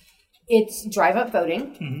Texas. It's drive-up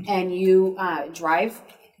voting, mm-hmm. and you drive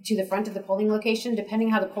to the front of the polling location. Depending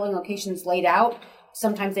how the polling location is laid out,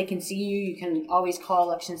 sometimes they can see you. You can always call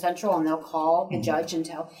Election Central, and they'll call the mm-hmm. judge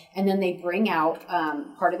and then they bring out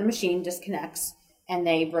part of the machine disconnects, and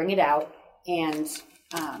they bring it out, and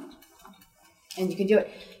you can do it.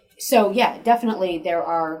 So yeah, definitely there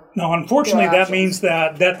are. No, unfortunately, that means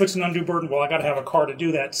that puts an undue burden. Well, I got to have a car to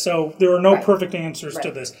do that. So there are no right. perfect answers right.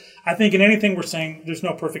 to this. I think in anything we're saying, there's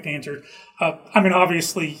no perfect answer.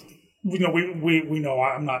 Obviously, we know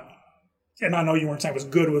I'm not, and I know you weren't saying I was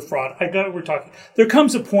good with fraud. We're talking. There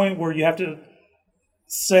comes a point where you have to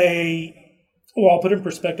say, well, I'll put it in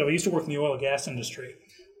perspective. I used to work in the oil and gas industry.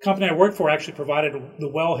 The company I worked for actually provided the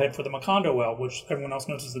wellhead for the Macondo well, which everyone else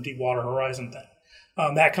knows as the Deepwater Horizon thing.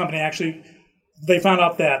 That company actually, they found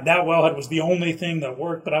out that wellhead was the only thing that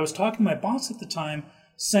worked. But I was talking to my boss at the time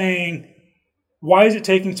saying, why is it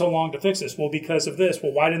taking so long to fix this? Well, because of this.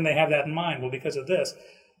 Well, why didn't they have that in mind? Well, because of this.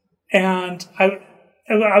 And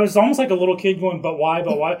I was almost like a little kid going, but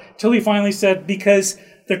why? Till he finally said, because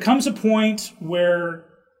there comes a point where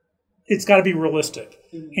it's got to be realistic.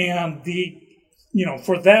 Mm-hmm. And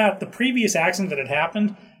for that, the previous accident that had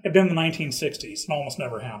happened had been in the 1960s and almost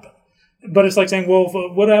never happened. But it's like saying, well,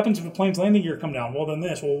 what happens if a plane's landing gear come down? Well, then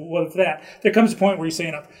this. Well, what if that? There comes a point where you're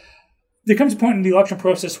saying, there comes a point in the election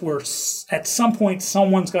process where at some point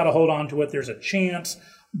someone's got to hold on to it. There's a chance.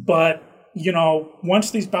 But,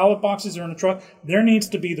 once these ballot boxes are in a truck, there needs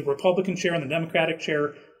to be the Republican chair and the Democratic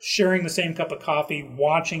chair sharing the same cup of coffee,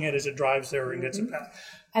 watching it as it drives there and gets it passed.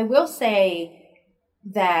 I will say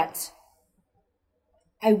that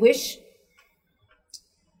I wish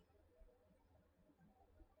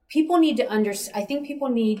people need to I think people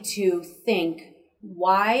need to think,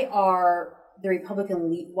 why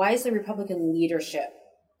is the Republican leadership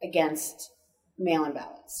against mail-in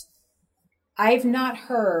ballots. I've not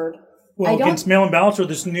heard. Well, against mail-in ballots or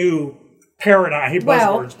this new paradigm. I hate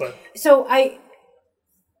buzzwords, but so I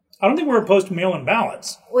don't think we're opposed to mail-in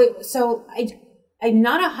ballots. So I'm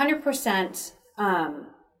not 100%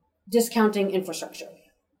 discounting infrastructure,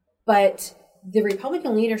 but the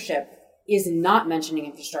Republican leadership is not mentioning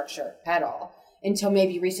infrastructure at all until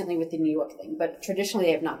maybe recently with the New York thing, but traditionally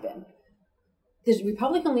they have not been. The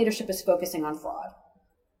Republican leadership is focusing on fraud.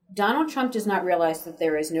 Donald Trump does not realize that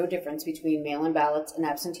there is no difference between mail-in ballots and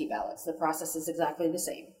absentee ballots. The process is exactly the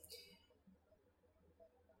same.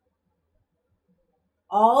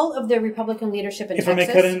 All of the Republican leadership in Texas... If I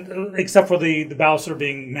may cut in, except for the ballots that are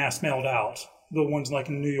being mass mailed out, the ones like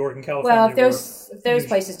in New York and California. Well, if those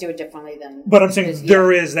places do it differently, then... But I'm saying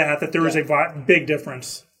there is a big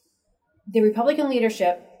difference. The Republican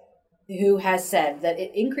leadership who has said that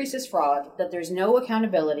it increases fraud, that there's no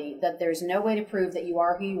accountability, that there's no way to prove that you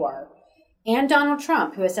are who you are, and Donald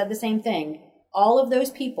Trump, who has said the same thing, all of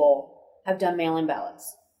those people have done mail-in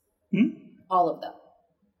ballots. All of them.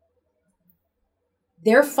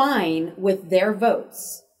 They're fine with their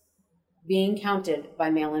votes being counted by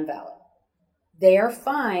mail-in ballot. They are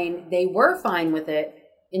fine. They were fine with it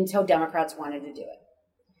until Democrats wanted to do it.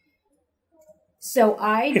 So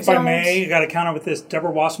I got to counter with this. Deborah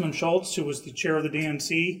Wasserman Schultz, who was the chair of the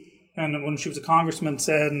DNC, and when she was a congressman,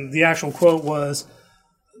 said, and the actual quote was,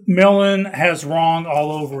 "Millen has wrong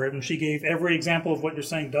all over it." And she gave every example of what you're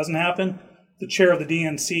saying doesn't happen. The chair of the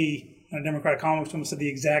DNC, and a Democratic congresswoman, said the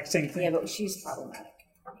exact same thing. Yeah, but she's problematic.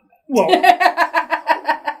 Well,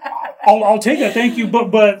 I'll take that, thank you.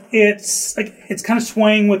 But it's kind of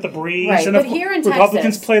swaying with the breeze. Right, and but here in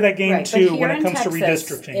Republicans Texas, play that game too when it comes Texas,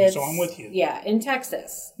 to redistricting. So I'm with you. Yeah, in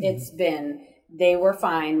Texas, they were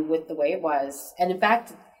fine with the way it was, and in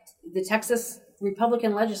fact, the Texas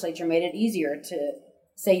Republican legislature made it easier to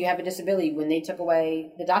say you have a disability when they took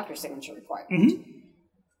away the doctor's signature requirement,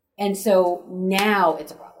 and so now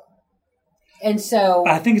it's a problem. And so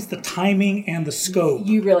I think it's the timing and the scope.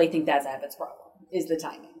 You really think that's Abbott's problem? Is the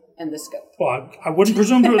timing and the scope? Well, I wouldn't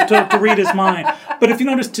presume to read his mind. But if you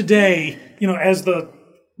notice today, as the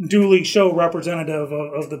duly show representative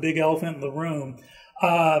of the big elephant in the room,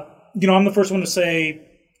 I'm the first one to say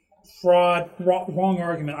fraud, wrong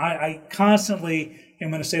argument. I constantly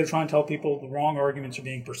am going to say to try and tell people the wrong arguments are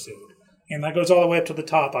being pursued. And that goes all the way up to the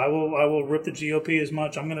top. I will rip the GOP as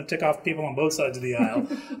much. I'm going to tick off people on both sides of the aisle.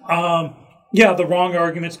 The wrong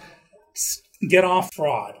arguments. Get off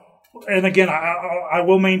fraud. And again, I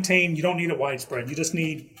will maintain you don't need it widespread. You just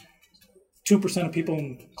need 2% of people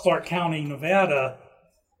in Clark County, Nevada,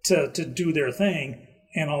 to do their thing,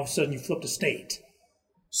 and all of a sudden you flip the state.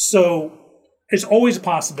 So there's always a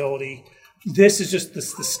possibility. This is just the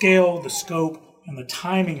scale, the scope, and the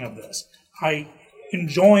timing of this. I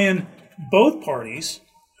enjoin both parties,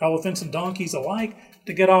 elephants and donkeys alike,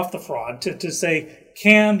 to get off the fraud, to say,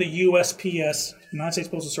 can the USPS, United States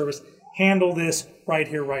Postal Service, handle this right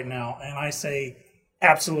here, right now? And I say,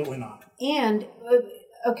 absolutely not. And,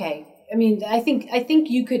 okay, I mean, I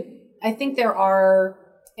think there are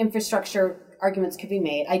infrastructure arguments could be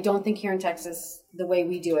made. I don't think here in Texas, the way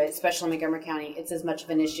we do it, especially in Montgomery County, it's as much of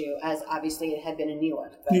an issue as obviously it had been in New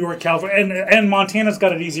York. New York, California, and Montana's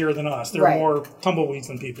got it easier than us. There are more tumbleweeds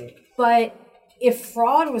than people. But if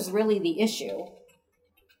fraud was really the issue,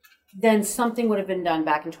 then something would have been done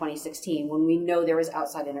back in 2016 when we know there was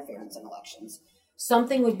outside interference in elections.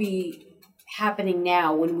 Something would be happening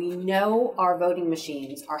now when we know our voting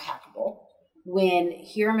machines are hackable, when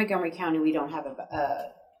here in Montgomery County we don't have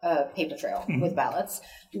a paper trail with ballots,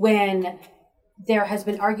 when there has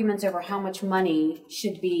been arguments over how much money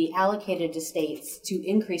should be allocated to states to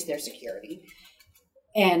increase their security.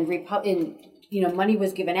 And money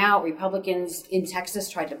was given out. Republicans in Texas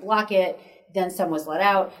tried to block it. Then some was let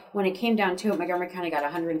out. When it came down to it, Montgomery County got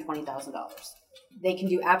 $120,000. They can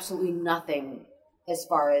do absolutely nothing as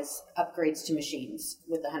far as upgrades to machines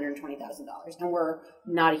with $120,000. And we're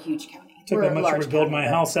not a huge county. Took that much to rebuild my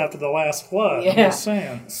house after the last flood. Yeah. I'm just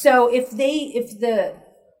saying. So if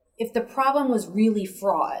the problem was really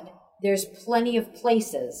fraud, there's plenty of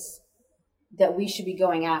places that we should be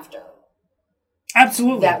going after.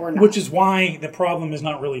 Absolutely. That we're not. Which is why the problem is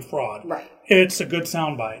not really fraud. Right. It's a good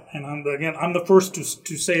soundbite. And I'm the first to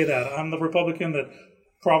say that. I'm the Republican that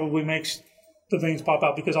probably makes the veins pop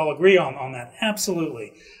out because I'll agree on that.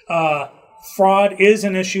 Absolutely. Fraud is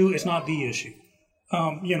an issue. It's not the issue.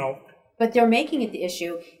 But they're making it the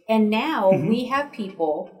issue. And now we have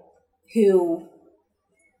people who,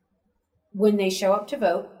 when they show up to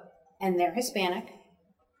vote and they're Hispanic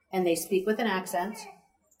and they speak with an accent,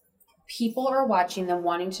 people are watching them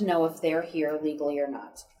wanting to know if they're here legally or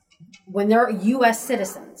not. when they're U.S.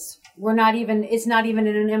 citizens. It's not even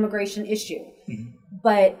an immigration issue.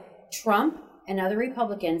 But Trump and other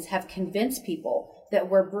Republicans have convinced people that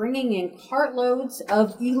we're bringing in cartloads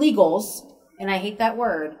of illegals, and I hate that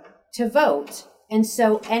word, to vote. And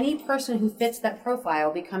so any person who fits that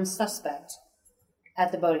profile becomes suspect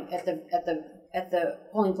at the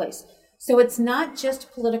polling place. So it's not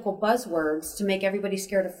just political buzzwords to make everybody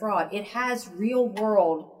scared of fraud. It has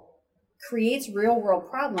creates real world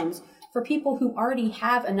problems for people who already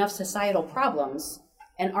have enough societal problems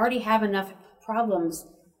and already have enough problems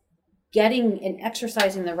getting and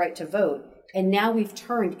exercising the right to vote. And now we've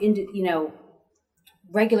turned into,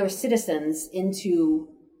 regular citizens into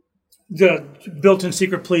the built-in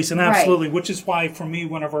secret police, and absolutely, which is why, for me,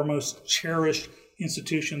 one of our most cherished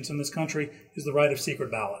institutions in this country is the right of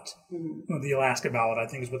secret ballot. The Alaska ballot, I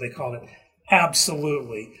think, is what they call it.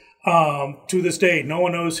 Absolutely. To this day, no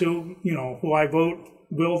one knows who I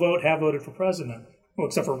will vote, have voted for president. Well,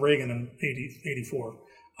 except for Reagan in 84.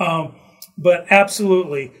 But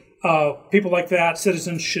absolutely, people like that,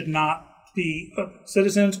 citizens should not be,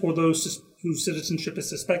 citizens or those whose citizenship is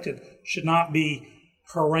suspected should not be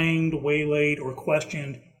harangued, waylaid, or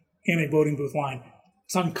questioned in a voting booth line.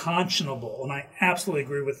 It's unconscionable, and I absolutely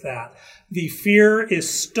agree with that. The fear is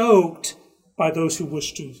stoked by those who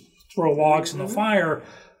wish to throw logs in the fire.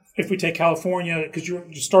 If we take California, because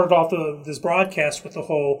you started off this broadcast with the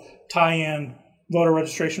whole tie-in voter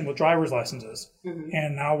registration with driver's licenses.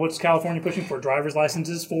 And now what's California pushing for? Driver's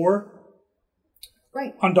licenses for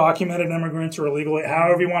undocumented immigrants or illegal,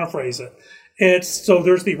 however you want to phrase it. So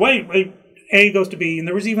there's the A goes to B, and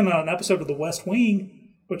there was even an episode of The West Wing,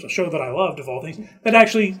 which is a show that I loved of all things,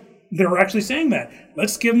 that they're actually saying that.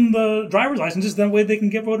 Let's give them the driver's licenses, that way they can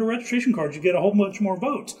get voter registration cards. You get a whole bunch more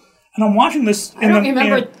votes. And I'm watching this. I don't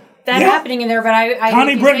remember that happening in there, but I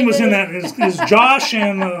Connie Britton was in that. Is Josh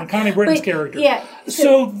and Connie Britton's character. Yeah.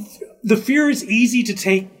 So the fear is easy to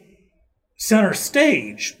take center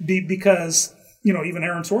stage because, even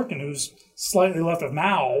Aaron Sorkin, who's slightly left of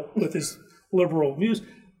Mao with his liberal views,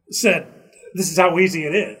 said this is how easy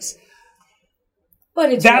it is.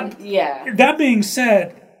 But it's That being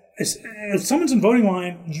said, if someone's in voting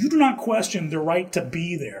line, you do not question their right to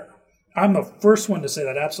be there. I'm the first one to say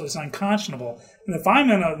that absolutely is unconscionable. And if I'm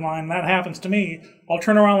in a line, that happens to me, I'll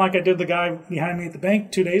turn around like I did the guy behind me at the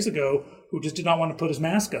bank 2 days ago who just did not want to put his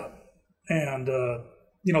mask up. And,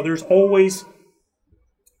 there's always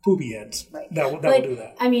poopy heads that will do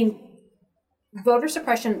that. I mean, voter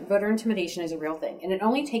suppression, voter intimidation is a real thing. And it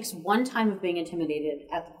only takes one time of being intimidated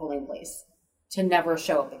at the polling place to never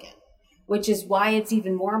show up again, which is why it's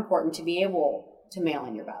even more important to be able to mail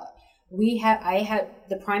in your ballot. I had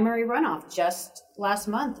the primary runoff just last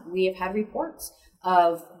month. We have had reports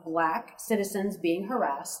of Black citizens being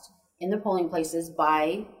harassed in the polling places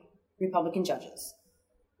by Republican judges.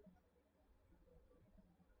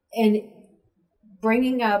 And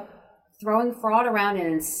throwing fraud around and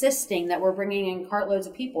insisting that we're bringing in cartloads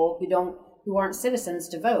of people who aren't citizens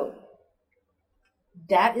to vote.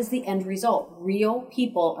 That is the end result. Real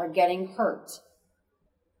people are getting hurt.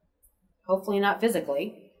 Hopefully not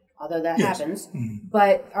physically, although that happens,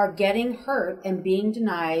 but are getting hurt and being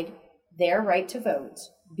denied their right to vote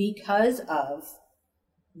because of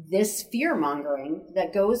this fear-mongering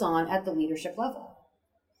that goes on at the leadership level.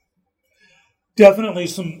 Definitely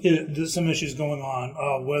some issues going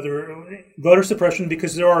on, whether voter suppression,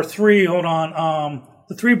 because there are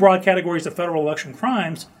the three broad categories of federal election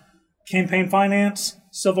crimes: campaign finance,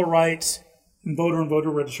 civil rights, and voter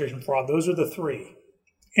registration fraud. Those are the three.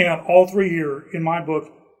 And all three here, in my book,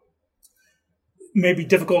 may be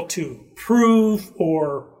difficult to prove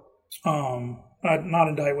or not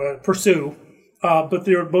indict, pursue, but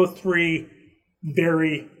they're both three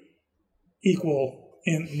very equal.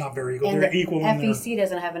 Not very equal. And they're equal. FEC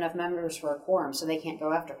doesn't have enough members for a quorum, so they can't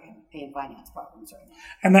go after campaign finance problems right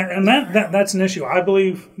now. And that's an issue. I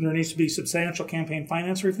believe there needs to be substantial campaign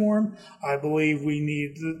finance reform. I believe we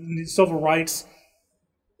need the civil rights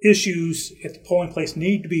issues at the polling place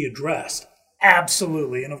need to be addressed.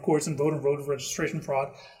 Absolutely. And of course, in voter registration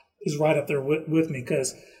fraud is right up there with me,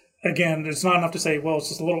 because again, it's not enough to say, well, it's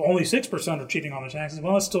just only 6% are cheating on the taxes.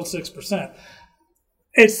 Well, it's still 6%.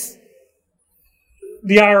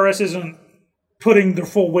 The IRS isn't putting their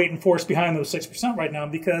full weight and force behind those 6% right now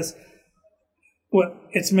because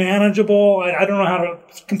it's manageable. I don't know how to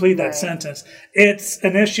complete that sentence. It's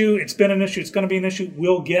an issue. It's been an issue. It's going to be an issue.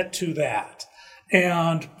 We'll get to that.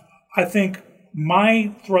 And I think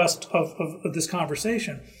my thrust of this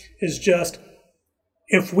conversation is just,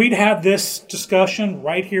 if we'd had this discussion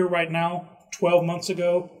right here, right now, 12 months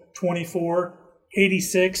ago, 24,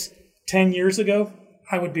 86, 10 years ago,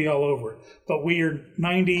 I would be all over it. But we are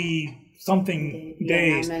 90-something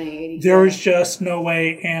days. There is just no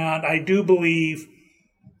way. And I do believe,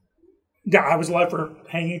 I was alive for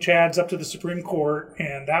hanging Chads up to the Supreme Court.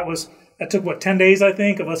 And that took, 10 days, I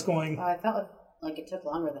think, of us going. I felt like it took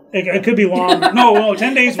longer than that. It could be longer. No,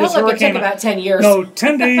 10 days was like Hurricane. It took about 10 years. No,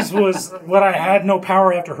 10 days was what I had no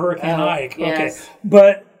power after Hurricane Ike. Yes. Okay.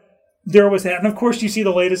 But there was that. And of course, you see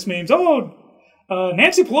the latest memes.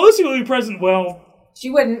 Nancy Pelosi will be president. Well, she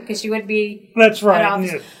wouldn't, because she would be. That's right.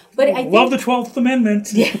 Yeah. But I think, love the 12th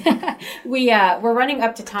Amendment. Yeah, we're running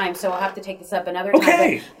up to time, so I'll have to take this up another time.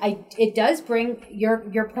 Okay. But it does bring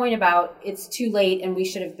your point about it's too late and we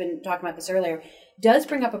should have been talking about this earlier. Does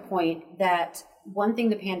bring up a point that one thing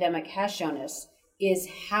the pandemic has shown us is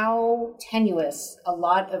how tenuous a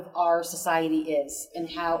lot of our society is and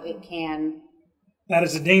how it can. That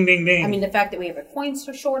is a ding, ding, ding. I mean, the fact that we have a coin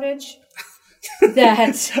shortage.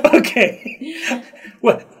 That okay.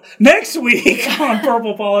 Well, next week on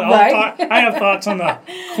Purple Politics, right? I have thoughts on the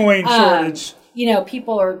coin shortage.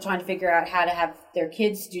 People are trying to figure out how to have their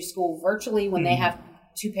kids do school virtually when they have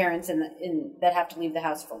two parents that have to leave the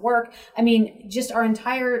house for work. I mean, just our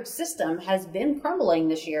entire system has been crumbling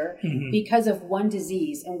this year because of one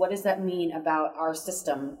disease. And what does that mean about our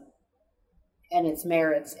system and its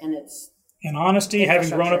merits and its... In honesty, having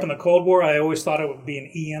grown up in the Cold War, I always thought it would be an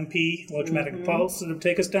EMP, electromagnetic pulse, that would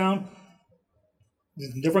take us down.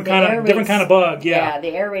 Different kind of bug, yeah. Yeah, the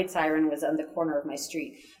air raid siren was on the corner of my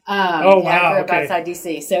street. Wow! I grew up okay. outside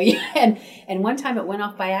DC, so yeah, and one time it went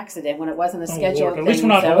off by accident when it wasn't a scheduled thing. At least we're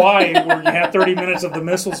not Hawaii, where you have 30 minutes of the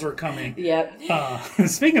missiles are coming. Yep.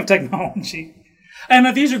 Speaking of technology.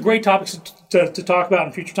 And these are great topics to talk about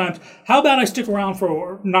in future times. How about I stick around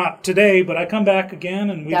for, not today, but I come back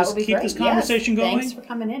again and we just keep this conversation going? Thanks for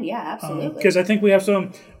coming in. Yeah, absolutely. Because I think we have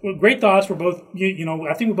some great thoughts. We're both,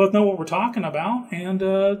 I think we both know what we're talking about. And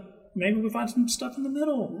maybe we find some stuff in the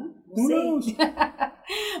middle. Who knows?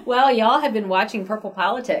 Well, y'all have been watching Purple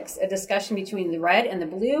Politics, a discussion between the red and the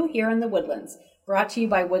blue here in the Woodlands, brought to you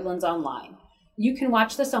by Woodlands Online. You can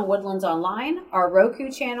watch this on Woodlands Online, our Roku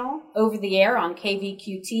channel, over the air on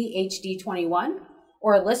KVQT HD21,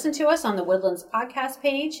 or listen to us on the Woodlands podcast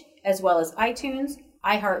page, as well as iTunes,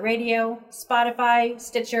 iHeartRadio, Spotify,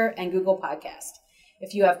 Stitcher, and Google Podcast.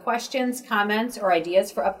 If you have questions, comments, or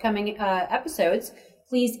ideas for upcoming episodes,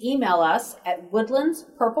 please email us at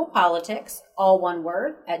woodlandspurplepolitics, all one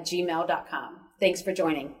word, @gmail.com. Thanks for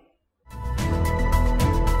joining.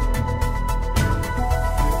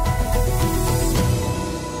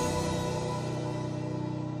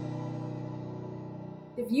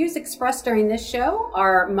 The views expressed during this show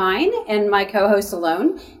are mine and my co-host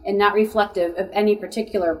alone, and not reflective of any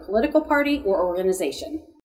particular political party or organization.